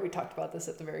back door. We talked about this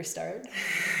at the very start.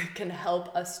 Can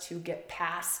help us to get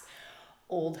past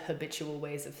old habitual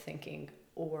ways of thinking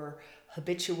or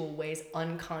habitual ways,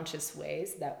 unconscious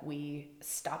ways that we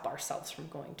stop ourselves from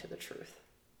going to the truth.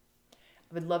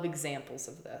 I would love examples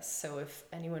of this. So if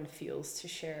anyone feels to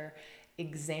share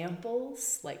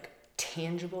examples, like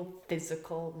tangible,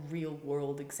 physical, real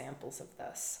world examples of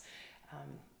this,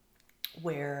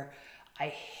 where I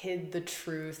hid the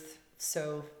truth.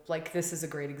 So like, this is a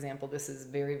great example. This is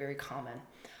very, very common.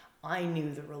 I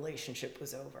knew the relationship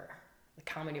was over. Like,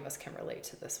 how many of us can relate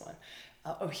to this one?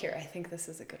 Here, I think this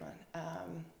is a good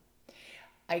one.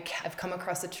 I've come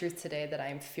across the truth today that I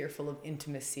am fearful of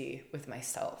intimacy with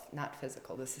myself, not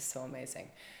physical. This is so amazing.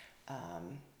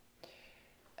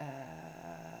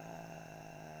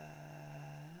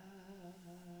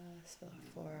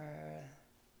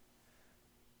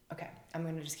 Okay, I'm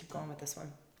going to just keep going with this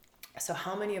one. So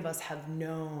how many of us have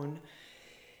known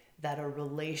that a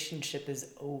relationship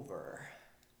is over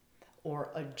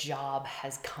or a job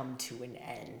has come to an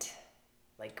end?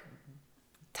 Like,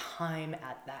 time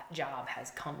at that job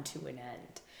has come to an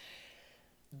end.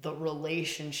 The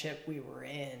relationship we were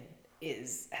in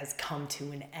has come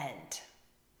to an end.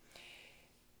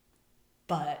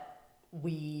 But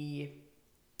we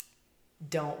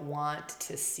don't want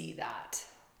to see that.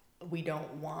 We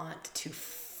don't want to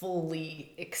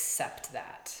fully accept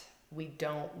that. We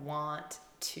don't want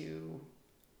to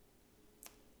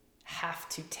have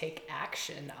to take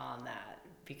action on that,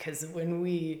 because when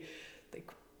we,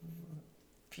 like,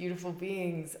 beautiful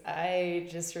beings, I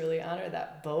just really honor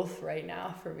that both right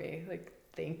now for me. Like,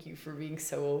 thank you for being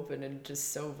so open and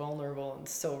just so vulnerable and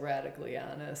so radically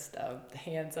honest.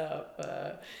 Hands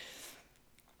up.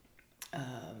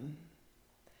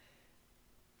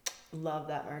 Love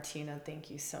that, Martina. Thank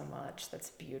you so much. That's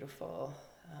beautiful.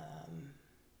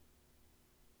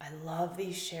 I love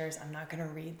these shares. I'm not going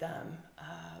to read them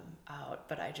out,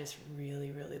 but I just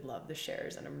really, really love the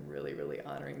shares, and I'm really, really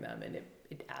honoring them. And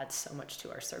it adds so much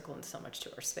to our circle and so much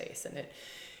to our space. And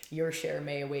your share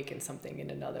may awaken something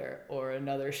in another, or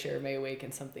another share may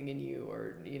awaken something in you,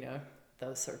 or,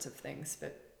 those sorts of things.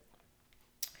 But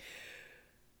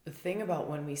the thing about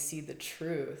when we see the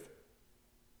truth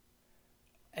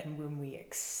and when we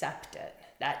accept it,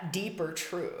 that deeper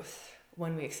truth,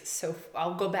 so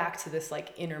I'll go back to this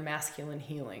like inner masculine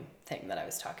healing thing that I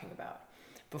was talking about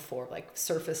before. Like,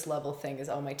 surface level thing is,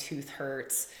 oh, my tooth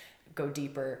hurts. Go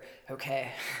deeper. Okay,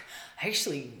 I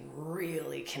actually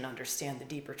really can understand the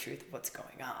deeper truth of what's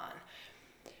going on.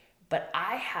 But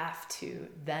I have to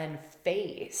then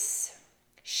face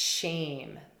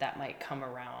shame that might come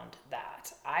around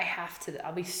that.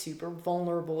 I'll be super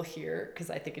vulnerable here,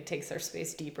 because I think it takes our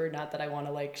space deeper. Not that I want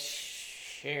to like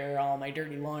share all my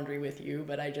dirty laundry with you,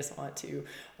 but I just want to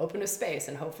open a space,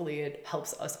 and hopefully it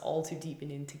helps us all to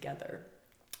deepen in together.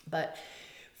 But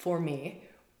for me,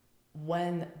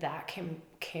 when that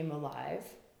came alive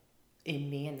in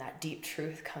me and that deep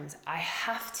truth comes, I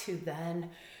have to then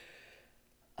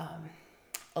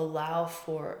allow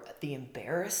for the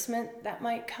embarrassment that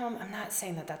might come. I'm not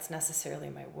saying that that's necessarily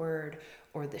my word,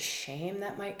 or the shame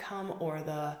that might come, or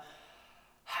the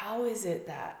how is it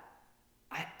that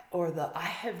I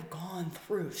have gone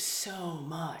through so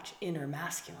much inner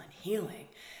masculine healing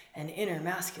and inner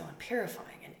masculine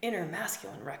purifying and inner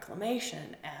masculine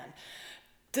reclamation and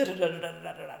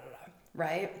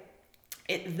right?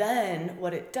 It then,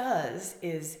 what it does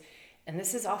is, and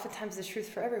this is oftentimes the truth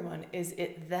for everyone, is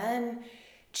it then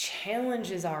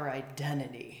challenges our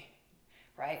identity,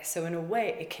 right? So in a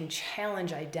way, it can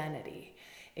challenge identity.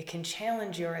 It can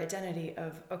challenge your identity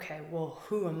of, okay, well,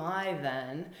 who am I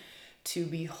then to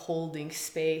be holding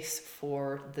space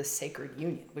for the sacred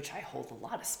union, which I hold a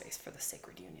lot of space for the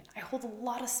sacred union. I hold a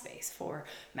lot of space for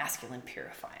masculine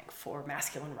purifying, for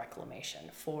masculine reclamation,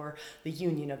 for the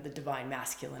union of the divine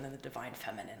masculine and the divine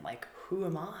feminine. Like, who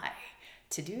am I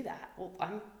to do that? Well,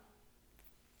 I'm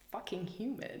fucking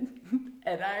human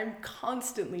and I'm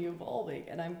constantly evolving,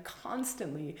 and I'm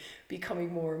constantly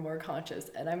becoming more and more conscious,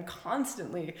 and I'm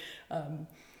constantly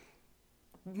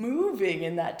moving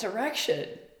in that direction.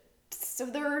 So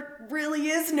there really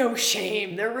is no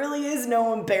shame. There really is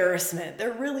no embarrassment.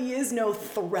 There really is no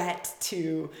threat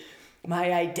to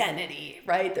my identity,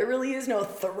 right? There really is no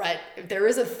threat. There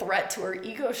is a threat to our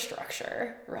ego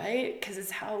structure, right? Because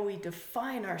it's how we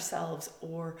define ourselves,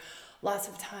 or lots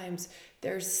of times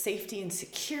there's safety and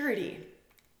security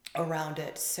around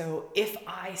it. So if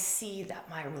I see that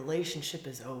my relationship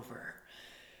is over,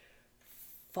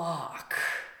 fuck,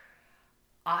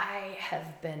 I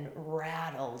have been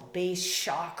rattled. Base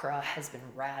chakra has been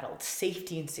rattled.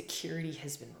 Safety and security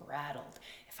has been rattled.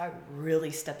 If I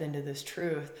really step into this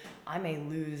truth, I may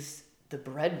lose the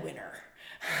breadwinner,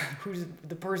 who's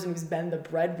the person who's been the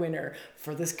breadwinner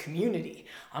for this community.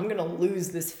 I'm going to lose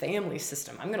this family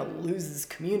system. I'm going to lose this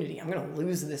community. I'm going to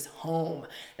lose this home.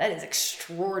 That is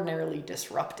extraordinarily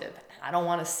disruptive. I don't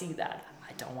want to see that.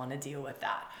 I don't want to deal with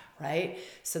that. Right?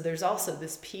 So there's also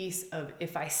this piece of,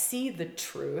 if I see the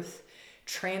truth,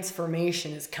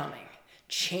 transformation is coming,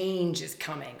 change is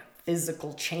coming,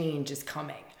 physical change is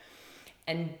coming.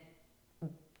 And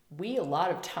we a lot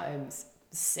of times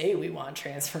say we want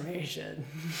transformation,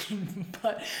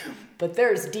 but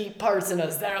there's deep parts in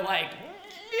us that are like,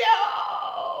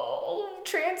 no,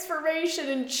 transformation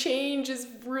and change is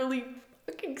really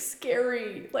fucking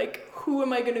scary. Like, who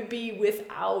am I going to be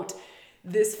without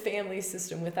this family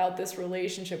system, without this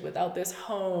relationship, without this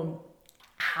home?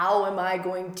 How am I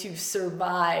going to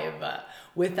survive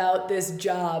without this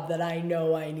job that I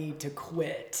know I need to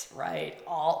quit, right?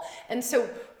 And so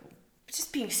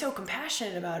just being so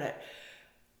compassionate about it.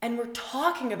 And we're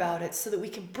talking about it so that we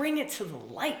can bring it to the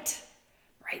light,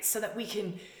 right? So that we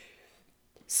can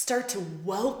start to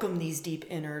welcome these deep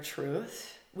inner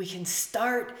truths. We can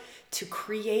start to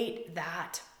create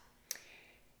that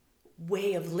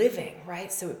way of living,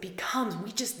 right? So it becomes,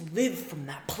 we just live from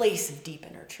that place of deep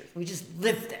inner truth. We just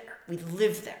live there. We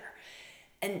live there.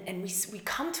 And we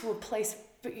come to a place,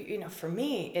 you know, for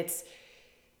me,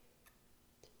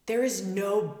 there is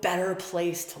no better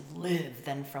place to live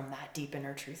than from that deep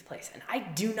inner truth place. And I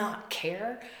do not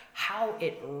care how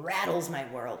it rattles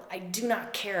my world. I do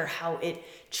not care how it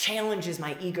challenges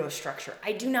my ego structure.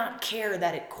 I do not care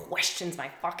that it questions my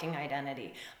fucking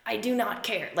identity. I do not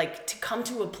care. Like, to come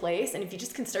to a place, and if you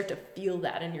just can start to feel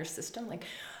that in your system, like,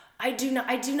 I do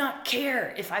not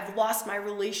care if I've lost my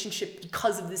relationship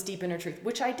because of this deep inner truth,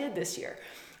 which I did this year.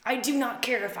 I do not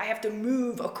care if I have to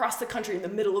move across the country in the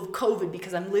middle of COVID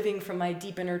because I'm living from my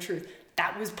deep inner truth.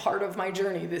 That was part of my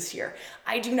journey this year.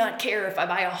 I do not care if I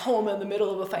buy a home in the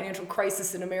middle of a financial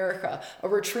crisis in America, a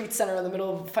retreat center in the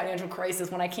middle of a financial crisis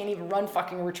when I can't even run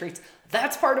fucking retreats.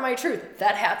 That's part of my truth.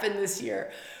 That happened this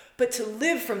year. But to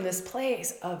live from this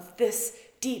place of this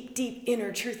deep, deep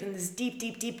inner truth and this deep,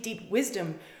 deep, deep, deep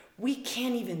wisdom, we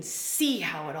can't even see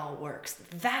how it all works.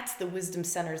 That's the wisdom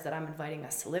centers that I'm inviting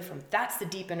us to live from. That's the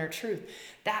deep inner truth,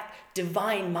 that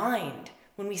divine mind.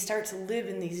 When we start to live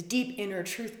in these deep inner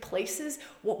truth places,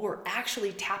 what we're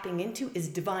actually tapping into is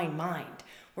divine mind.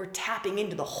 We're tapping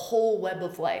into the whole web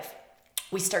of life.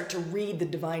 We start to read the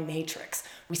divine matrix.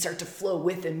 We start to flow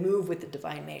with and move with the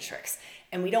divine matrix.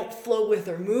 And we don't flow with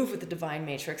or move with the divine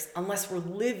matrix unless we're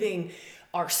living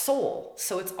our soul.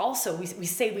 So it's also, we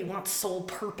say we want soul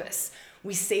purpose.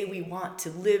 We say we want to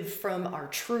live from our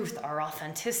truth, our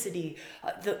authenticity,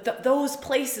 those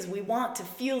places we want to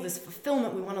feel this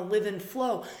fulfillment, we want to live in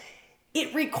flow.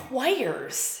 It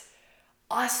requires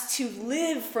us to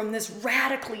live from this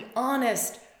radically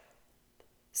honest,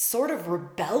 sort of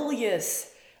rebellious,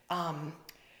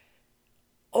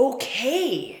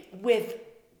 okay with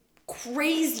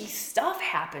crazy stuff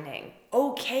happening,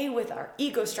 okay with our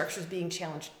ego structures being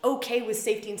challenged, okay with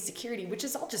safety and security, which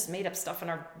is all just made up stuff in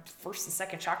our first and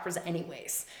second chakras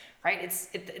anyways, right?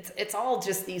 It's all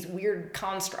just these weird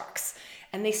constructs,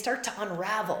 and they start to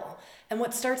unravel. And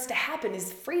what starts to happen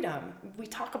is freedom. We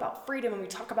talk about freedom and we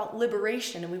talk about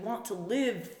liberation, and we want to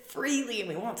live freely and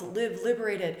we want to live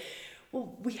liberated.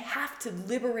 Well, we have to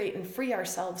liberate and free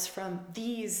ourselves from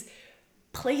these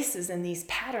places and these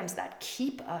patterns that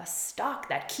keep us stuck,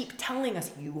 that keep telling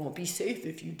us, you won't be safe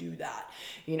if you do that.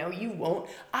 You know, you won't.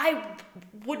 I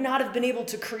would not have been able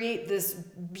to create this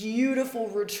beautiful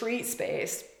retreat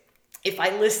space if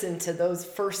I listened to those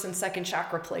first and second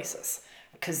chakra places,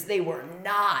 because they were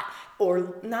not,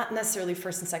 or not necessarily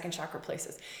first and second chakra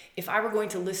places. If I were going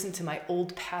to listen to my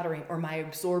old patterning or my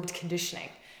absorbed conditioning,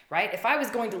 right? If I was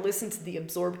going to listen to the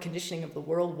absorbed conditioning of the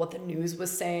world, what the news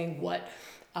was saying,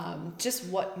 just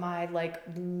what my like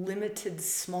limited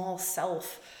small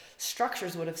self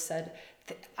structures would have said,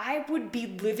 I would be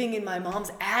living in my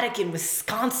mom's attic in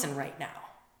Wisconsin right now.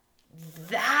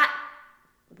 That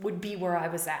would be where I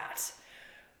was at,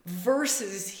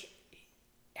 versus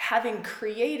having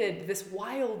created this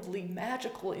wildly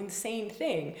magical, insane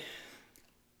thing,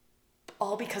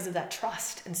 all because of that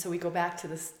trust. And so we go back to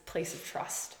this place of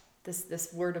trust, this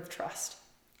word of trust.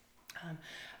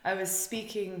 I was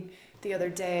speaking the other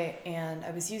day and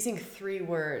I was using 3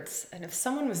 words, and if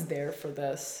someone was there for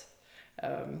this,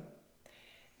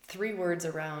 3 words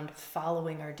around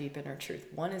following our deep inner truth.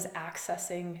 1 is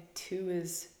accessing, 2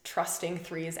 is trusting,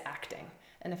 3 is acting.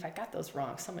 And if I got those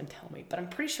wrong, someone tell me, but I'm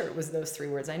pretty sure it was those 3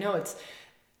 words. I may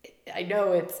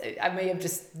have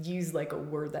just used like a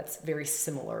word that's very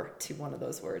similar to one of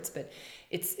those words, but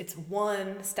it's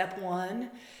step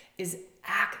 1 is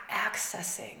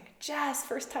accessing. Jazz,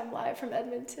 first time live from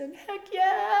Edmonton. Heck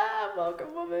yeah,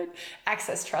 welcome, woman.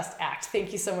 Access, trust, act.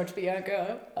 Thank you so much,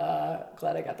 Bianca.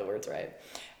 Glad I got the words right.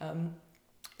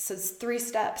 So it's 3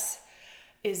 steps.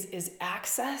 Is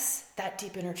access that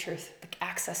deep inner truth, like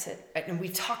access it. And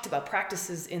we've talked about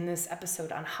practices in this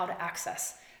episode on how to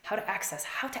access,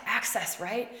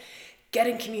 right? Get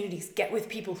in communities, get with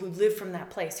people who live from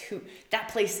that place, that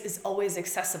place is always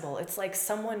accessible. It's like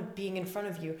someone being in front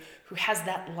of you who has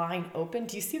that line open.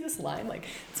 Do you see this line? Like,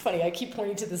 it's funny, I keep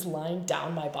pointing to this line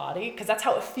down my body because that's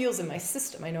how it feels in my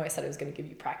system. I know I said I was going to give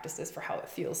you practices for how it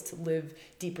feels to live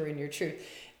deeper in your truth.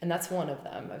 And that's one of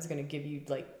them. I was going to give you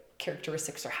like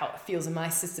characteristics or how it feels in my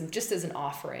system just as an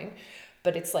offering.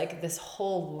 But it's like this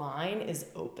whole line is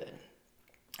open.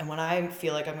 And when I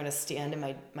feel like I'm going to stand in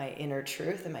my inner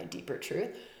truth and my deeper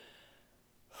truth,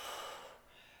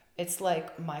 it's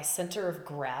like my center of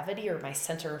gravity or my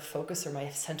center of focus or my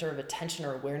center of attention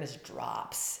or awareness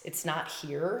drops. It's not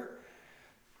here,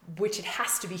 which it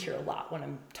has to be here a lot when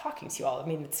I'm talking to you all. I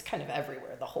mean, it's kind of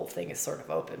everywhere. The whole thing is sort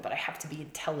of open, but I have to be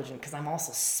intelligent because I'm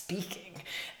also speaking.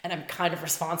 And I'm kind of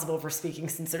responsible for speaking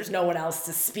since there's no one else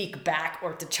to speak back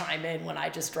or to chime in when I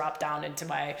just drop down into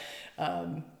my,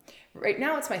 right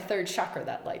now it's my third chakra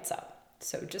that lights up.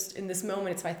 So just in this moment,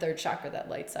 it's my third chakra that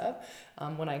lights up.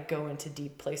 When I go into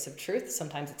deep place of truth,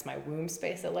 sometimes it's my womb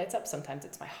space that lights up. Sometimes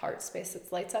it's my heart space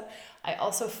that lights up. I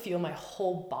also feel my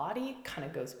whole body kind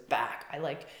of goes back. I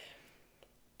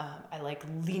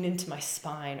lean into my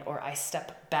spine, or I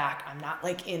step back. I'm not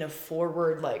like in a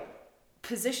forward like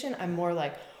position. I'm more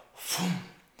like,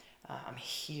 I'm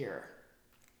here.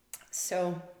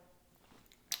 So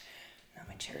now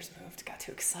my chair's moved, got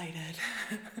too excited.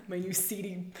 my new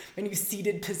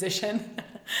seated position.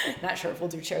 Not sure if we'll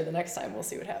do chair the next time. We'll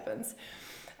see what happens.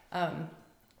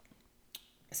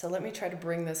 So let me try to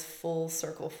bring this full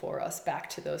circle for us back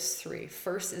to those three.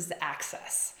 First is the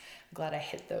access. I'm glad I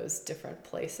hit those different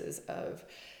places of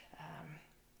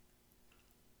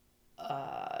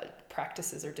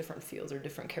practices or different fields or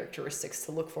different characteristics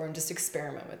to look for, and just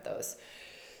experiment with those.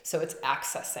 So it's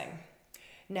accessing.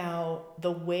 Now,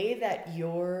 the way that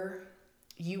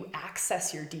you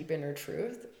access your deep inner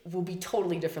truth will be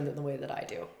totally different than the way that I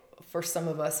do. For some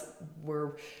of us,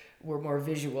 we're more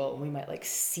visual, and we might like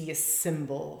see a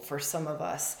symbol. For some of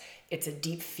us, it's a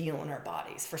deep feel in our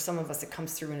bodies. For some of us, it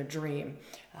comes through in a dream.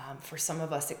 For some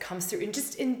of us, it comes through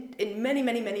in many,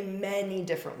 many, many, many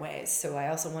different ways. So I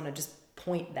also want to just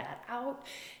point that out.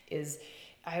 Is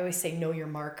I always say, know your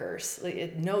markers.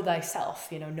 Know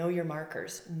thyself. Know your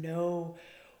markers. Know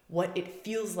what it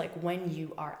feels like when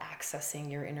you are accessing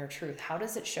your inner truth. How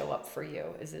does it show up for you?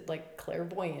 Is it like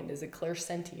clairvoyant? Is it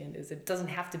clairsentient? It doesn't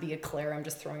have to be a clair. I'm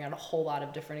just throwing out a whole lot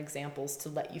of different examples to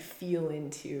let you feel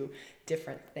into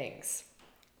different things.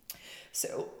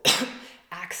 So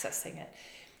accessing it.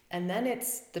 And then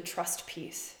it's the trust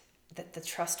piece. The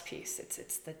trust piece.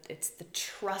 It's the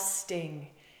trusting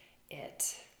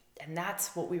it. And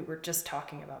that's what we were just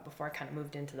talking about before I kind of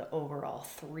moved into the overall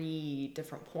three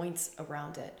different points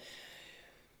around it.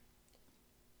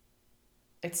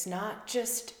 It's not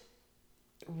just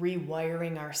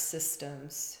rewiring our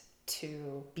systems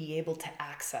to be able to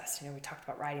access. We talked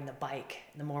about riding the bike.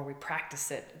 The more we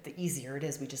practice it, the easier it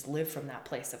is. We just live from that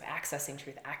place of accessing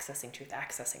truth, accessing truth,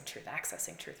 accessing truth,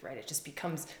 accessing truth, right? It just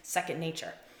becomes second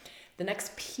nature. The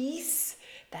next piece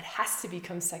that has to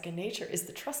become second nature is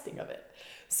the trusting of it.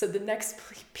 So the next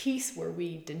piece where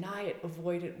we deny it,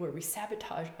 avoid it, where we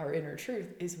sabotage our inner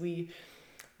truth is we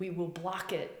will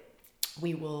block it.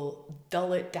 We will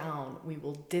dull it down. We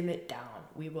will dim it down.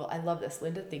 I love this.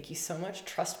 Linda, thank you so much.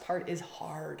 Trust part is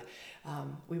hard.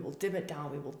 We will dim it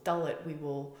down. We will dull it. We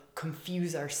will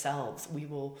confuse ourselves. We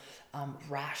will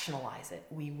rationalize it.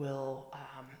 We will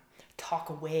talk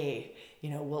away.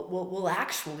 We'll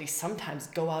actually sometimes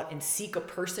go out and seek a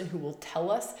person who will tell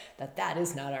us that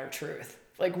is not our truth.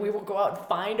 Like, we will go out and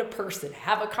find a person,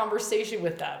 have a conversation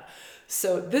with them.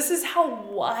 So this is how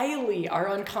wily our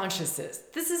unconscious is.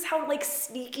 This is how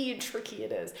sneaky and tricky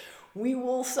it is. We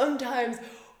will sometimes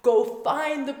go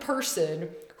find the person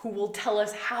who will tell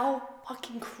us how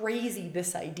fucking crazy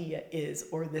this idea is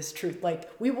or this truth.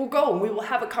 We will go and we will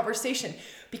have a conversation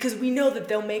because we know that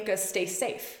they'll make us stay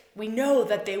safe. We know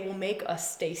that they will make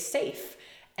us stay safe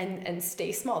and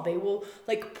stay small. They will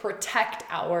protect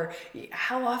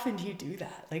how often do you do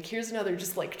that? Here's another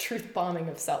just truth bombing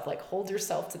of self. Hold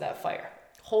yourself to that fire.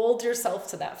 Hold yourself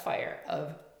to that fire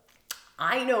of,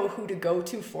 I know who to go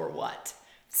to for what.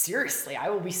 Seriously,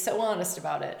 I will be so honest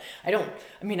about it. I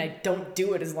don't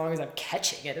do it as long as I'm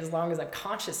catching it, as long as I'm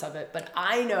conscious of it. But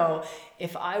I know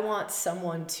if I want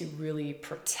someone to really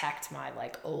protect my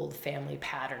old family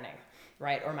patterning,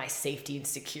 right? Or my safety and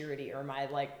security, or my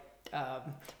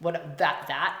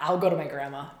I'll go to my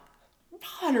grandma.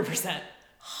 100%,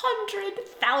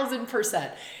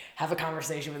 100,000%. Have a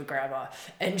conversation with grandma,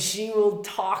 and she will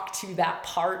talk to that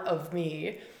part of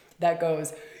me that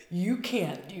goes, you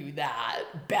can't do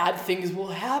that. Bad things will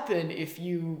happen if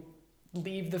you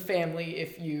leave the family,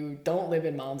 if you don't live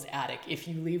in mom's attic, if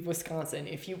you leave Wisconsin,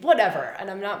 if you whatever.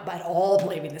 And I'm not at all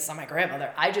blaming this on my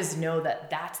grandmother. I just know that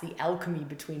that's the alchemy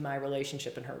between my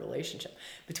relationship and her relationship,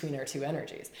 between our two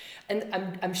energies. And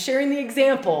I'm sharing the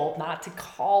example not to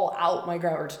call out my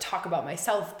grandma or to talk about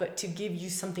myself, but to give you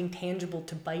something tangible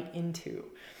to bite into.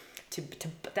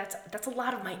 That's a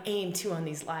lot of my aim too on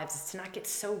these lives, is to not get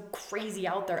so crazy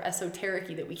out there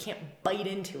esoteric-y that we can't bite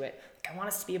into it. I want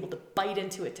us to be able to bite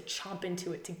into it, to chomp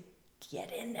into it, to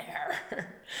get in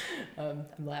there. I'm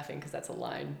laughing because that's a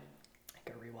line, a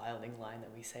rewilding line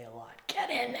that we say a lot. Get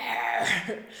in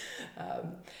there.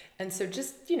 And so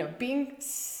just, being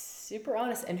super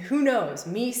honest, and who knows,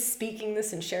 me speaking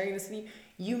this and sharing this with you,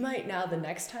 you might now the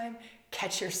next time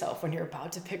catch yourself when you're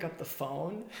about to pick up the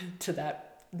phone to that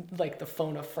like the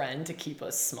phone a friend to keep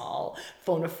us small,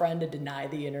 phone a friend to deny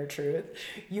the inner truth.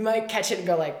 You might catch it and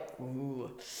go like,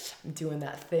 ooh, I'm doing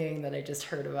that thing that I just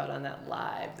heard about on that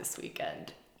live this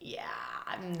weekend. Yeah,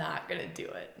 I'm not going to do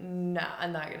it. No,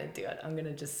 I'm not going to do it. I'm going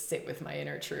to just sit with my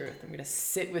inner truth. I'm going to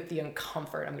sit with the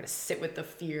uncomfort. I'm going to sit with the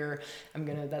fear.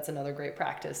 That's another great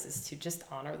practice, is to just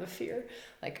honor the fear.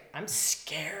 Like, I'm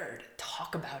scared.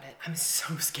 Talk about it. I'm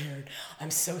so scared.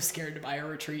 I'm so scared to buy a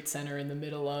retreat center in the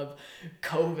middle of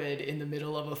COVID, in the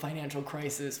middle of a financial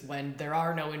crisis when there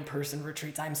are no in-person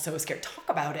retreats. I'm so scared. Talk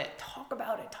about it. Talk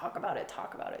about it. Talk about it.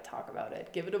 Talk about it. Talk about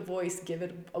it. Give it a voice. Give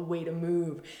it a way to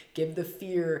move. Give the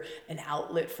fear an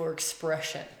outlet for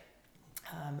expression.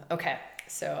 Okay,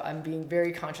 so I'm being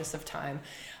very conscious of time.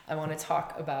 I want to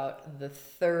talk about the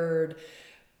third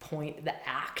point, the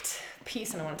ACT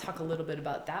piece, and I want to talk a little bit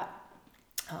about that.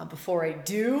 Before I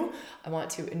do, I want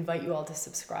to invite you all to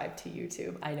subscribe to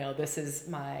YouTube. I know this is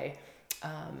my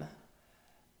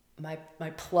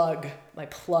plug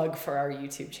for our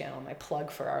YouTube channel, my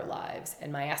plug for our lives,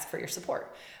 and my ask for your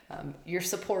support. Your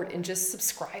support in just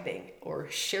subscribing or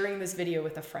sharing this video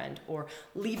with a friend or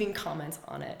leaving comments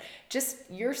on it. Just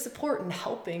your support in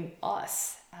helping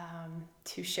us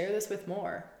to share this with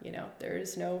more. You know, there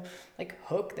is no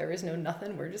hook, there is no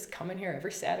nothing. We're just coming here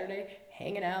every Saturday,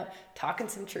 hanging out, talking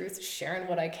some truth, sharing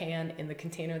what I can in the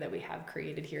container that we have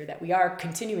created here, that we are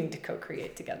continuing to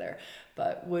co-create together,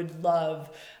 but would love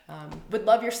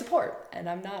your support. And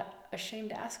I'm not ashamed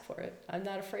to ask for it. I'm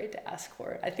not afraid to ask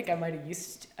for it. I think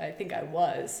I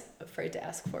was afraid to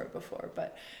ask for it before,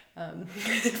 but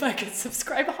if I could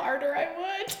subscribe harder, I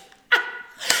would.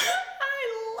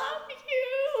 I love you.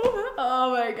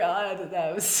 Oh my God,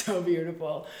 that was so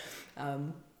beautiful.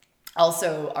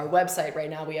 Also, our website right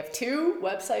now, we have two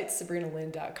websites,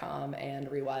 sabrinalynn.com and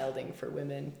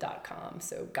rewildingforwomen.com.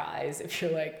 So guys, if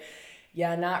you're like,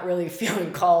 yeah, not really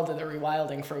feeling called to the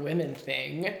Rewilding for Women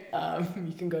thing,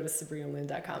 you can go to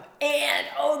sabrinalynn.com. And,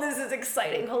 oh, this is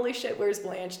exciting. Holy shit, where's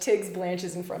Blanche? Blanche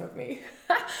is in front of me.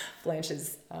 Blanche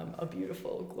is a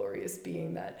beautiful, glorious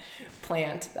being, that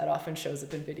plant that often shows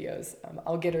up in videos.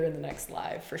 I'll get her in the next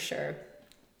live for sure.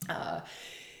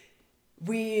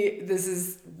 This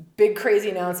is big, crazy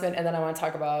announcement, and then I want to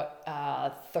talk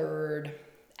about third,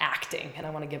 acting, and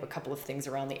I want to give a couple of things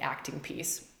around the acting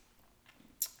piece.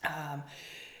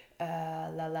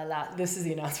 This is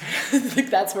the announcement. I think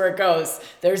that's where it goes.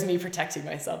 There's me protecting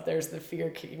myself. There's the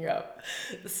fear kicking up.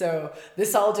 So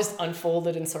this all just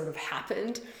unfolded and sort of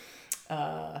happened.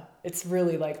 It's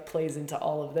really plays into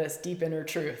all of this deep inner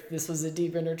truth. This was a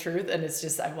deep inner truth, and it's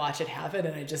just, I watch it happen,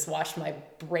 and I just watched my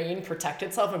brain protect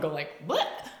itself and go what?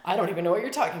 I don't even know what you're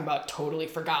talking about. Totally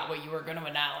forgot what you were going to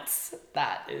announce.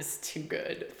 That is too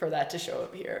good for that to show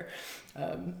up here.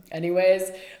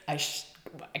 Anyways, I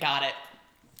got it.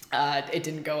 It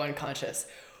didn't go unconscious.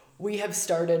 We have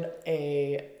started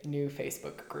a new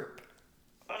Facebook group.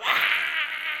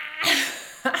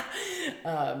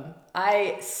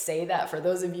 I say that for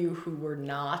those of you who were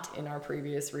not in our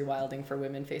previous Rewilding for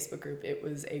Women Facebook group. It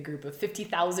was a group of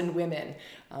 50,000 women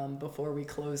before we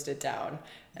closed it down.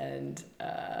 And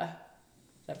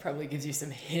that probably gives you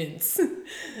some hints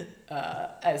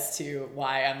as to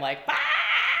why I'm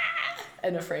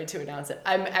and afraid to announce it.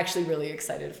 I'm actually really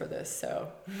excited for this.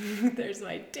 So there's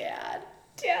my dad.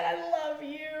 Dad, I love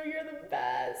you. You're the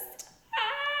best.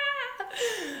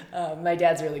 My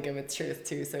dad's really good with truth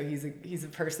too. So he's a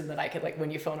person that I could,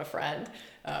 when you phone a friend,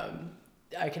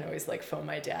 I can always phone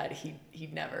my dad. He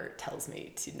never tells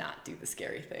me to not do the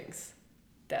scary things.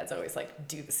 Dad's always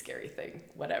do the scary thing,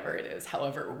 whatever it is,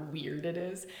 however weird it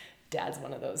is. Dad's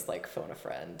one of those phone a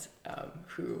friend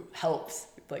who helps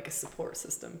a support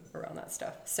system around that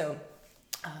stuff. So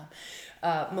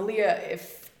Malia,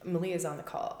 if Malia's on the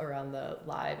call or on the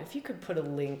live, if you could put a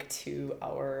link to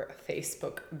our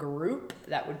Facebook group,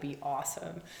 that would be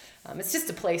awesome. It's just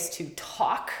a place to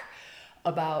talk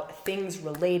about things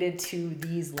related to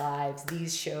these lives,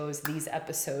 these shows, these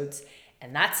episodes,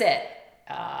 and that's it.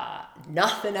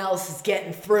 Nothing else is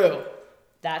getting through.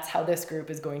 That's how this group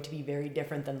is going to be very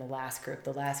different than the last group.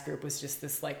 The last group was just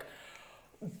this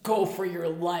go for your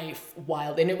life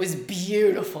wild, and it was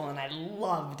beautiful, and I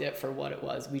loved it for what it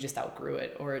was. We just outgrew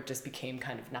it, or it just became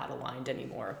kind of not aligned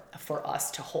anymore for us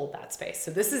to hold that space.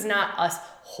 So this is not us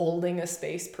holding a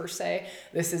space per se.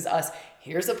 This is us,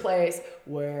 here's a place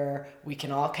where we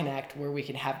can all connect, where we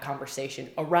can have conversation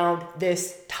around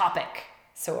this topic.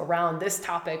 So around this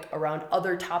topic, around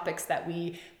other topics that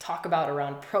we talk about,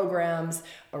 around programs,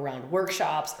 around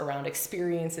workshops, around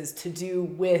experiences to do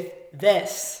with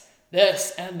this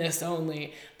and this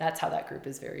only. That's how that group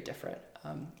is very different.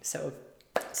 So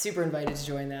super invited to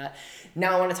join that.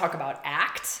 Now I want to talk about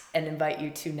ACT and invite you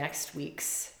to next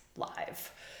week's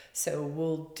live.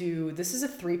 So this is a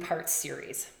 3-part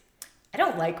series. I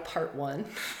don't like part 1.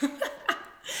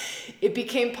 It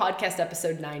became podcast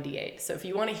episode 98. So if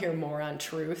you want to hear more on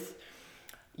truth,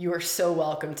 you are so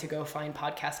welcome to go find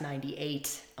podcast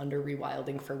 98 under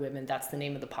Rewilding for Women. That's the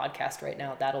name of the podcast right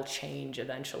now. That'll change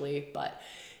eventually, but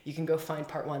you can go find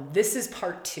part 1. This is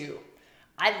part 2.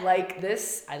 I like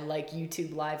this. I like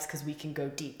YouTube lives because we can go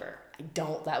deeper.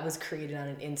 That was created on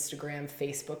an Instagram,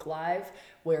 Facebook live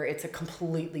where it's a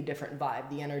completely different vibe.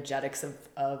 The energetics of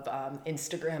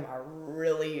Instagram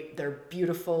they're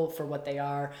beautiful for what they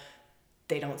are.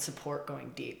 They don't support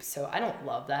going deep. So I don't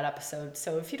love that episode.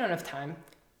 So if you don't have time,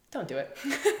 don't do it.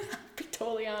 Be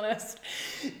totally honest.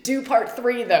 Do part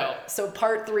 3 though. So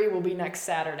part 3 will be next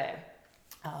Saturday.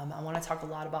 I want to talk a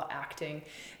lot about acting,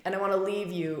 and I want to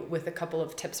leave you with a couple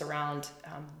of tips around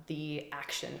the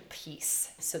action piece.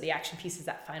 So the action piece is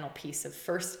that final piece of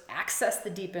first, access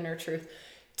the deep inner truth.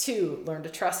 2, learn to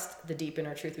trust the deep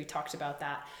inner truth. We talked about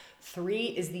that. 3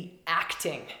 is the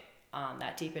acting on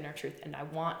that deep inner truth, and I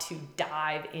want to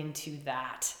dive into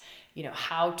that.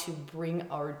 How to bring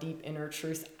our deep inner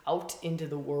truths out into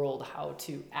the world, how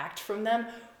to act from them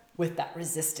with that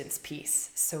resistance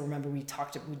piece. So remember we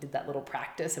did that little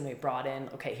practice and we brought in,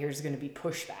 okay, here's going to be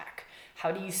pushback. How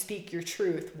do you speak your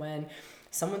truth when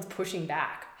someone's pushing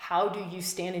back? How do you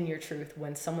stand in your truth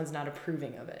when someone's not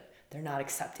approving of it? They're not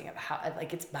accepting of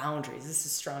it. It's boundaries. This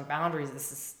is strong boundaries.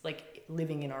 This is like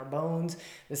living in our bones.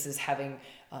 This is having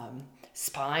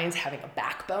spines, having a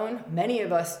backbone. Many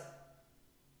of us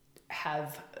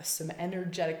have some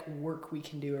energetic work we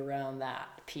can do around that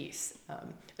piece,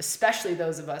 especially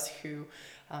those of us who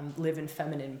live in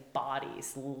feminine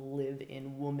bodies, live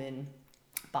in woman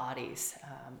bodies,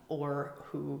 or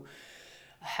who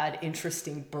had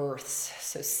interesting births.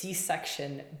 So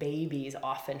C-section babies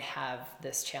often have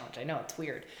this challenge. I know it's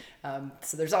weird.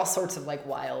 So there's all sorts of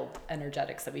wild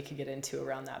energetics that we could get into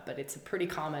around that, but it's a pretty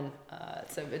common,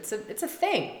 it's a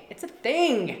thing. It's a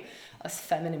thing. Us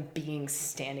feminine beings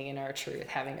standing in our truth,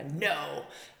 having a no,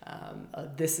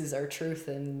 this is our truth.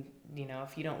 And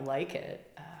if you don't like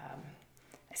it,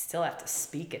 I still have to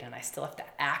speak it and I still have to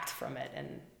act from it.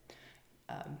 And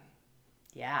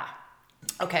yeah.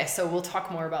 Okay, so we'll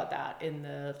talk more about that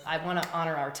I want to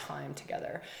honor our time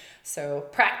together. So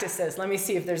practices, let me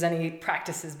see if there's any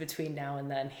practices between now and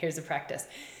then. Here's a practice.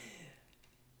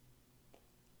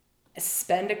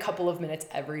 Spend a couple of minutes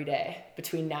every day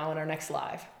between now and our next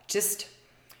live, just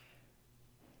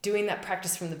doing that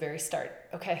practice from the very start.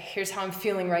 Okay, here's how I'm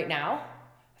feeling right now.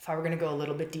 If I were going to go a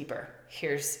little bit deeper,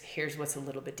 here's what's a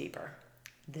little bit deeper.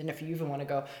 Then if you even want to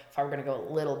go, if I were going to go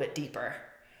a little bit deeper,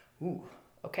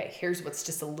 okay, here's what's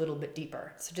just a little bit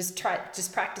deeper. So just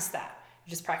practice that.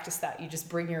 Just practice that. You just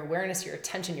bring your awareness, your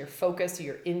attention, your focus,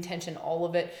 your intention, all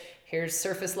of it. Here's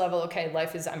surface level. Okay,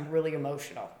 I'm really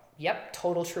emotional. Yep,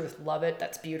 total truth. Love it.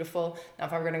 That's beautiful. Now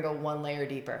if I'm going to go one layer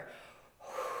deeper.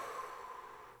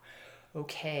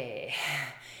 Okay,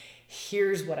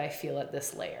 here's what I feel at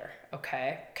this layer.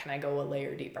 Okay, can I go a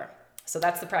layer deeper? So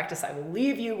that's the practice I will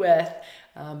leave you with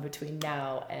between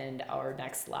now and our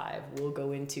next live. We'll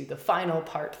go into the final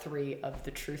part 3 of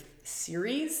the Truth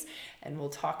series, and we'll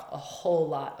talk a whole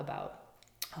lot about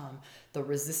the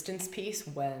resistance piece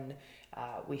when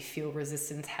we feel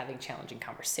resistance, having challenging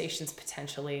conversations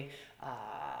potentially,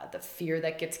 the fear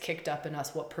that gets kicked up in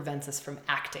us, what prevents us from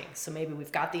acting. So maybe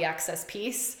we've got the access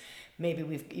piece, maybe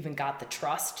we've even got the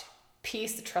trust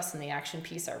piece. The trust and the action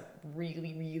piece are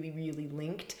really, really, really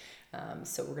linked.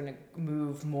 So we're going to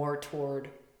move more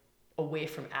away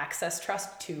from access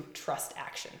trust to trust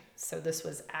action. So this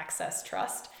was access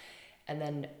trust. And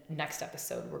then next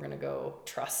episode, we're going to go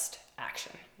trust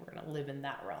action. We're going to live in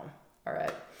that realm. All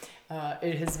right.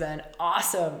 It has been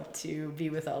awesome to be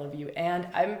with all of you. And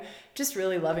I'm just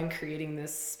really loving creating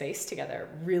this space together,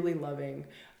 really loving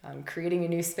creating a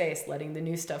new space, letting the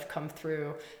new stuff come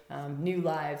through, new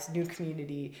lives, new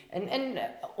community, and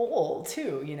old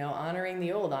too, honoring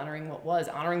the old, honoring what was,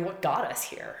 honoring what got us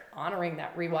here, honoring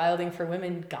that Rewilding for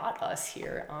Women got us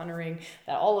here, honoring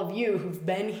that all of you who've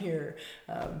been here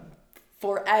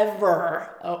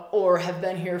forever or have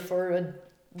been here for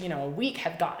a week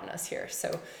have gotten us here.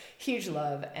 So huge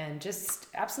love and just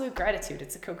absolute gratitude.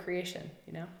 It's a co-creation,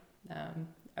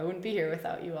 I wouldn't be here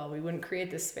without you all. We wouldn't create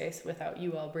this space without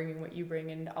you all bringing what you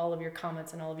bring and all of your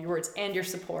comments and all of your words and your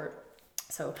support.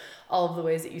 So all of the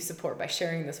ways that you support by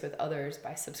sharing this with others,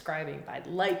 by subscribing, by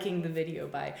liking the video,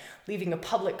 by leaving a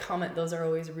public comment, those are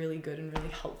always really good and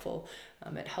really helpful.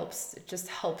 It just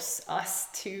helps us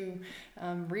to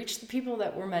reach the people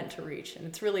that we're meant to reach. And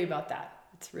it's really about that.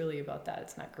 It's really about that.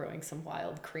 It's not growing some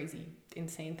wild, crazy,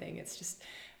 insane thing. It's just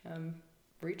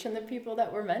reaching the people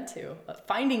that we're meant to,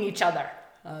 finding each other.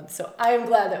 So I am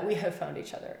glad that we have found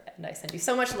each other, and I send you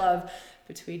so much love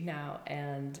between now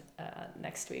and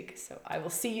next week. So I will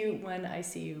see you when I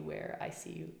see you, where I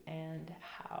see you, and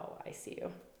how I see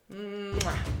you.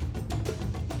 Mwah.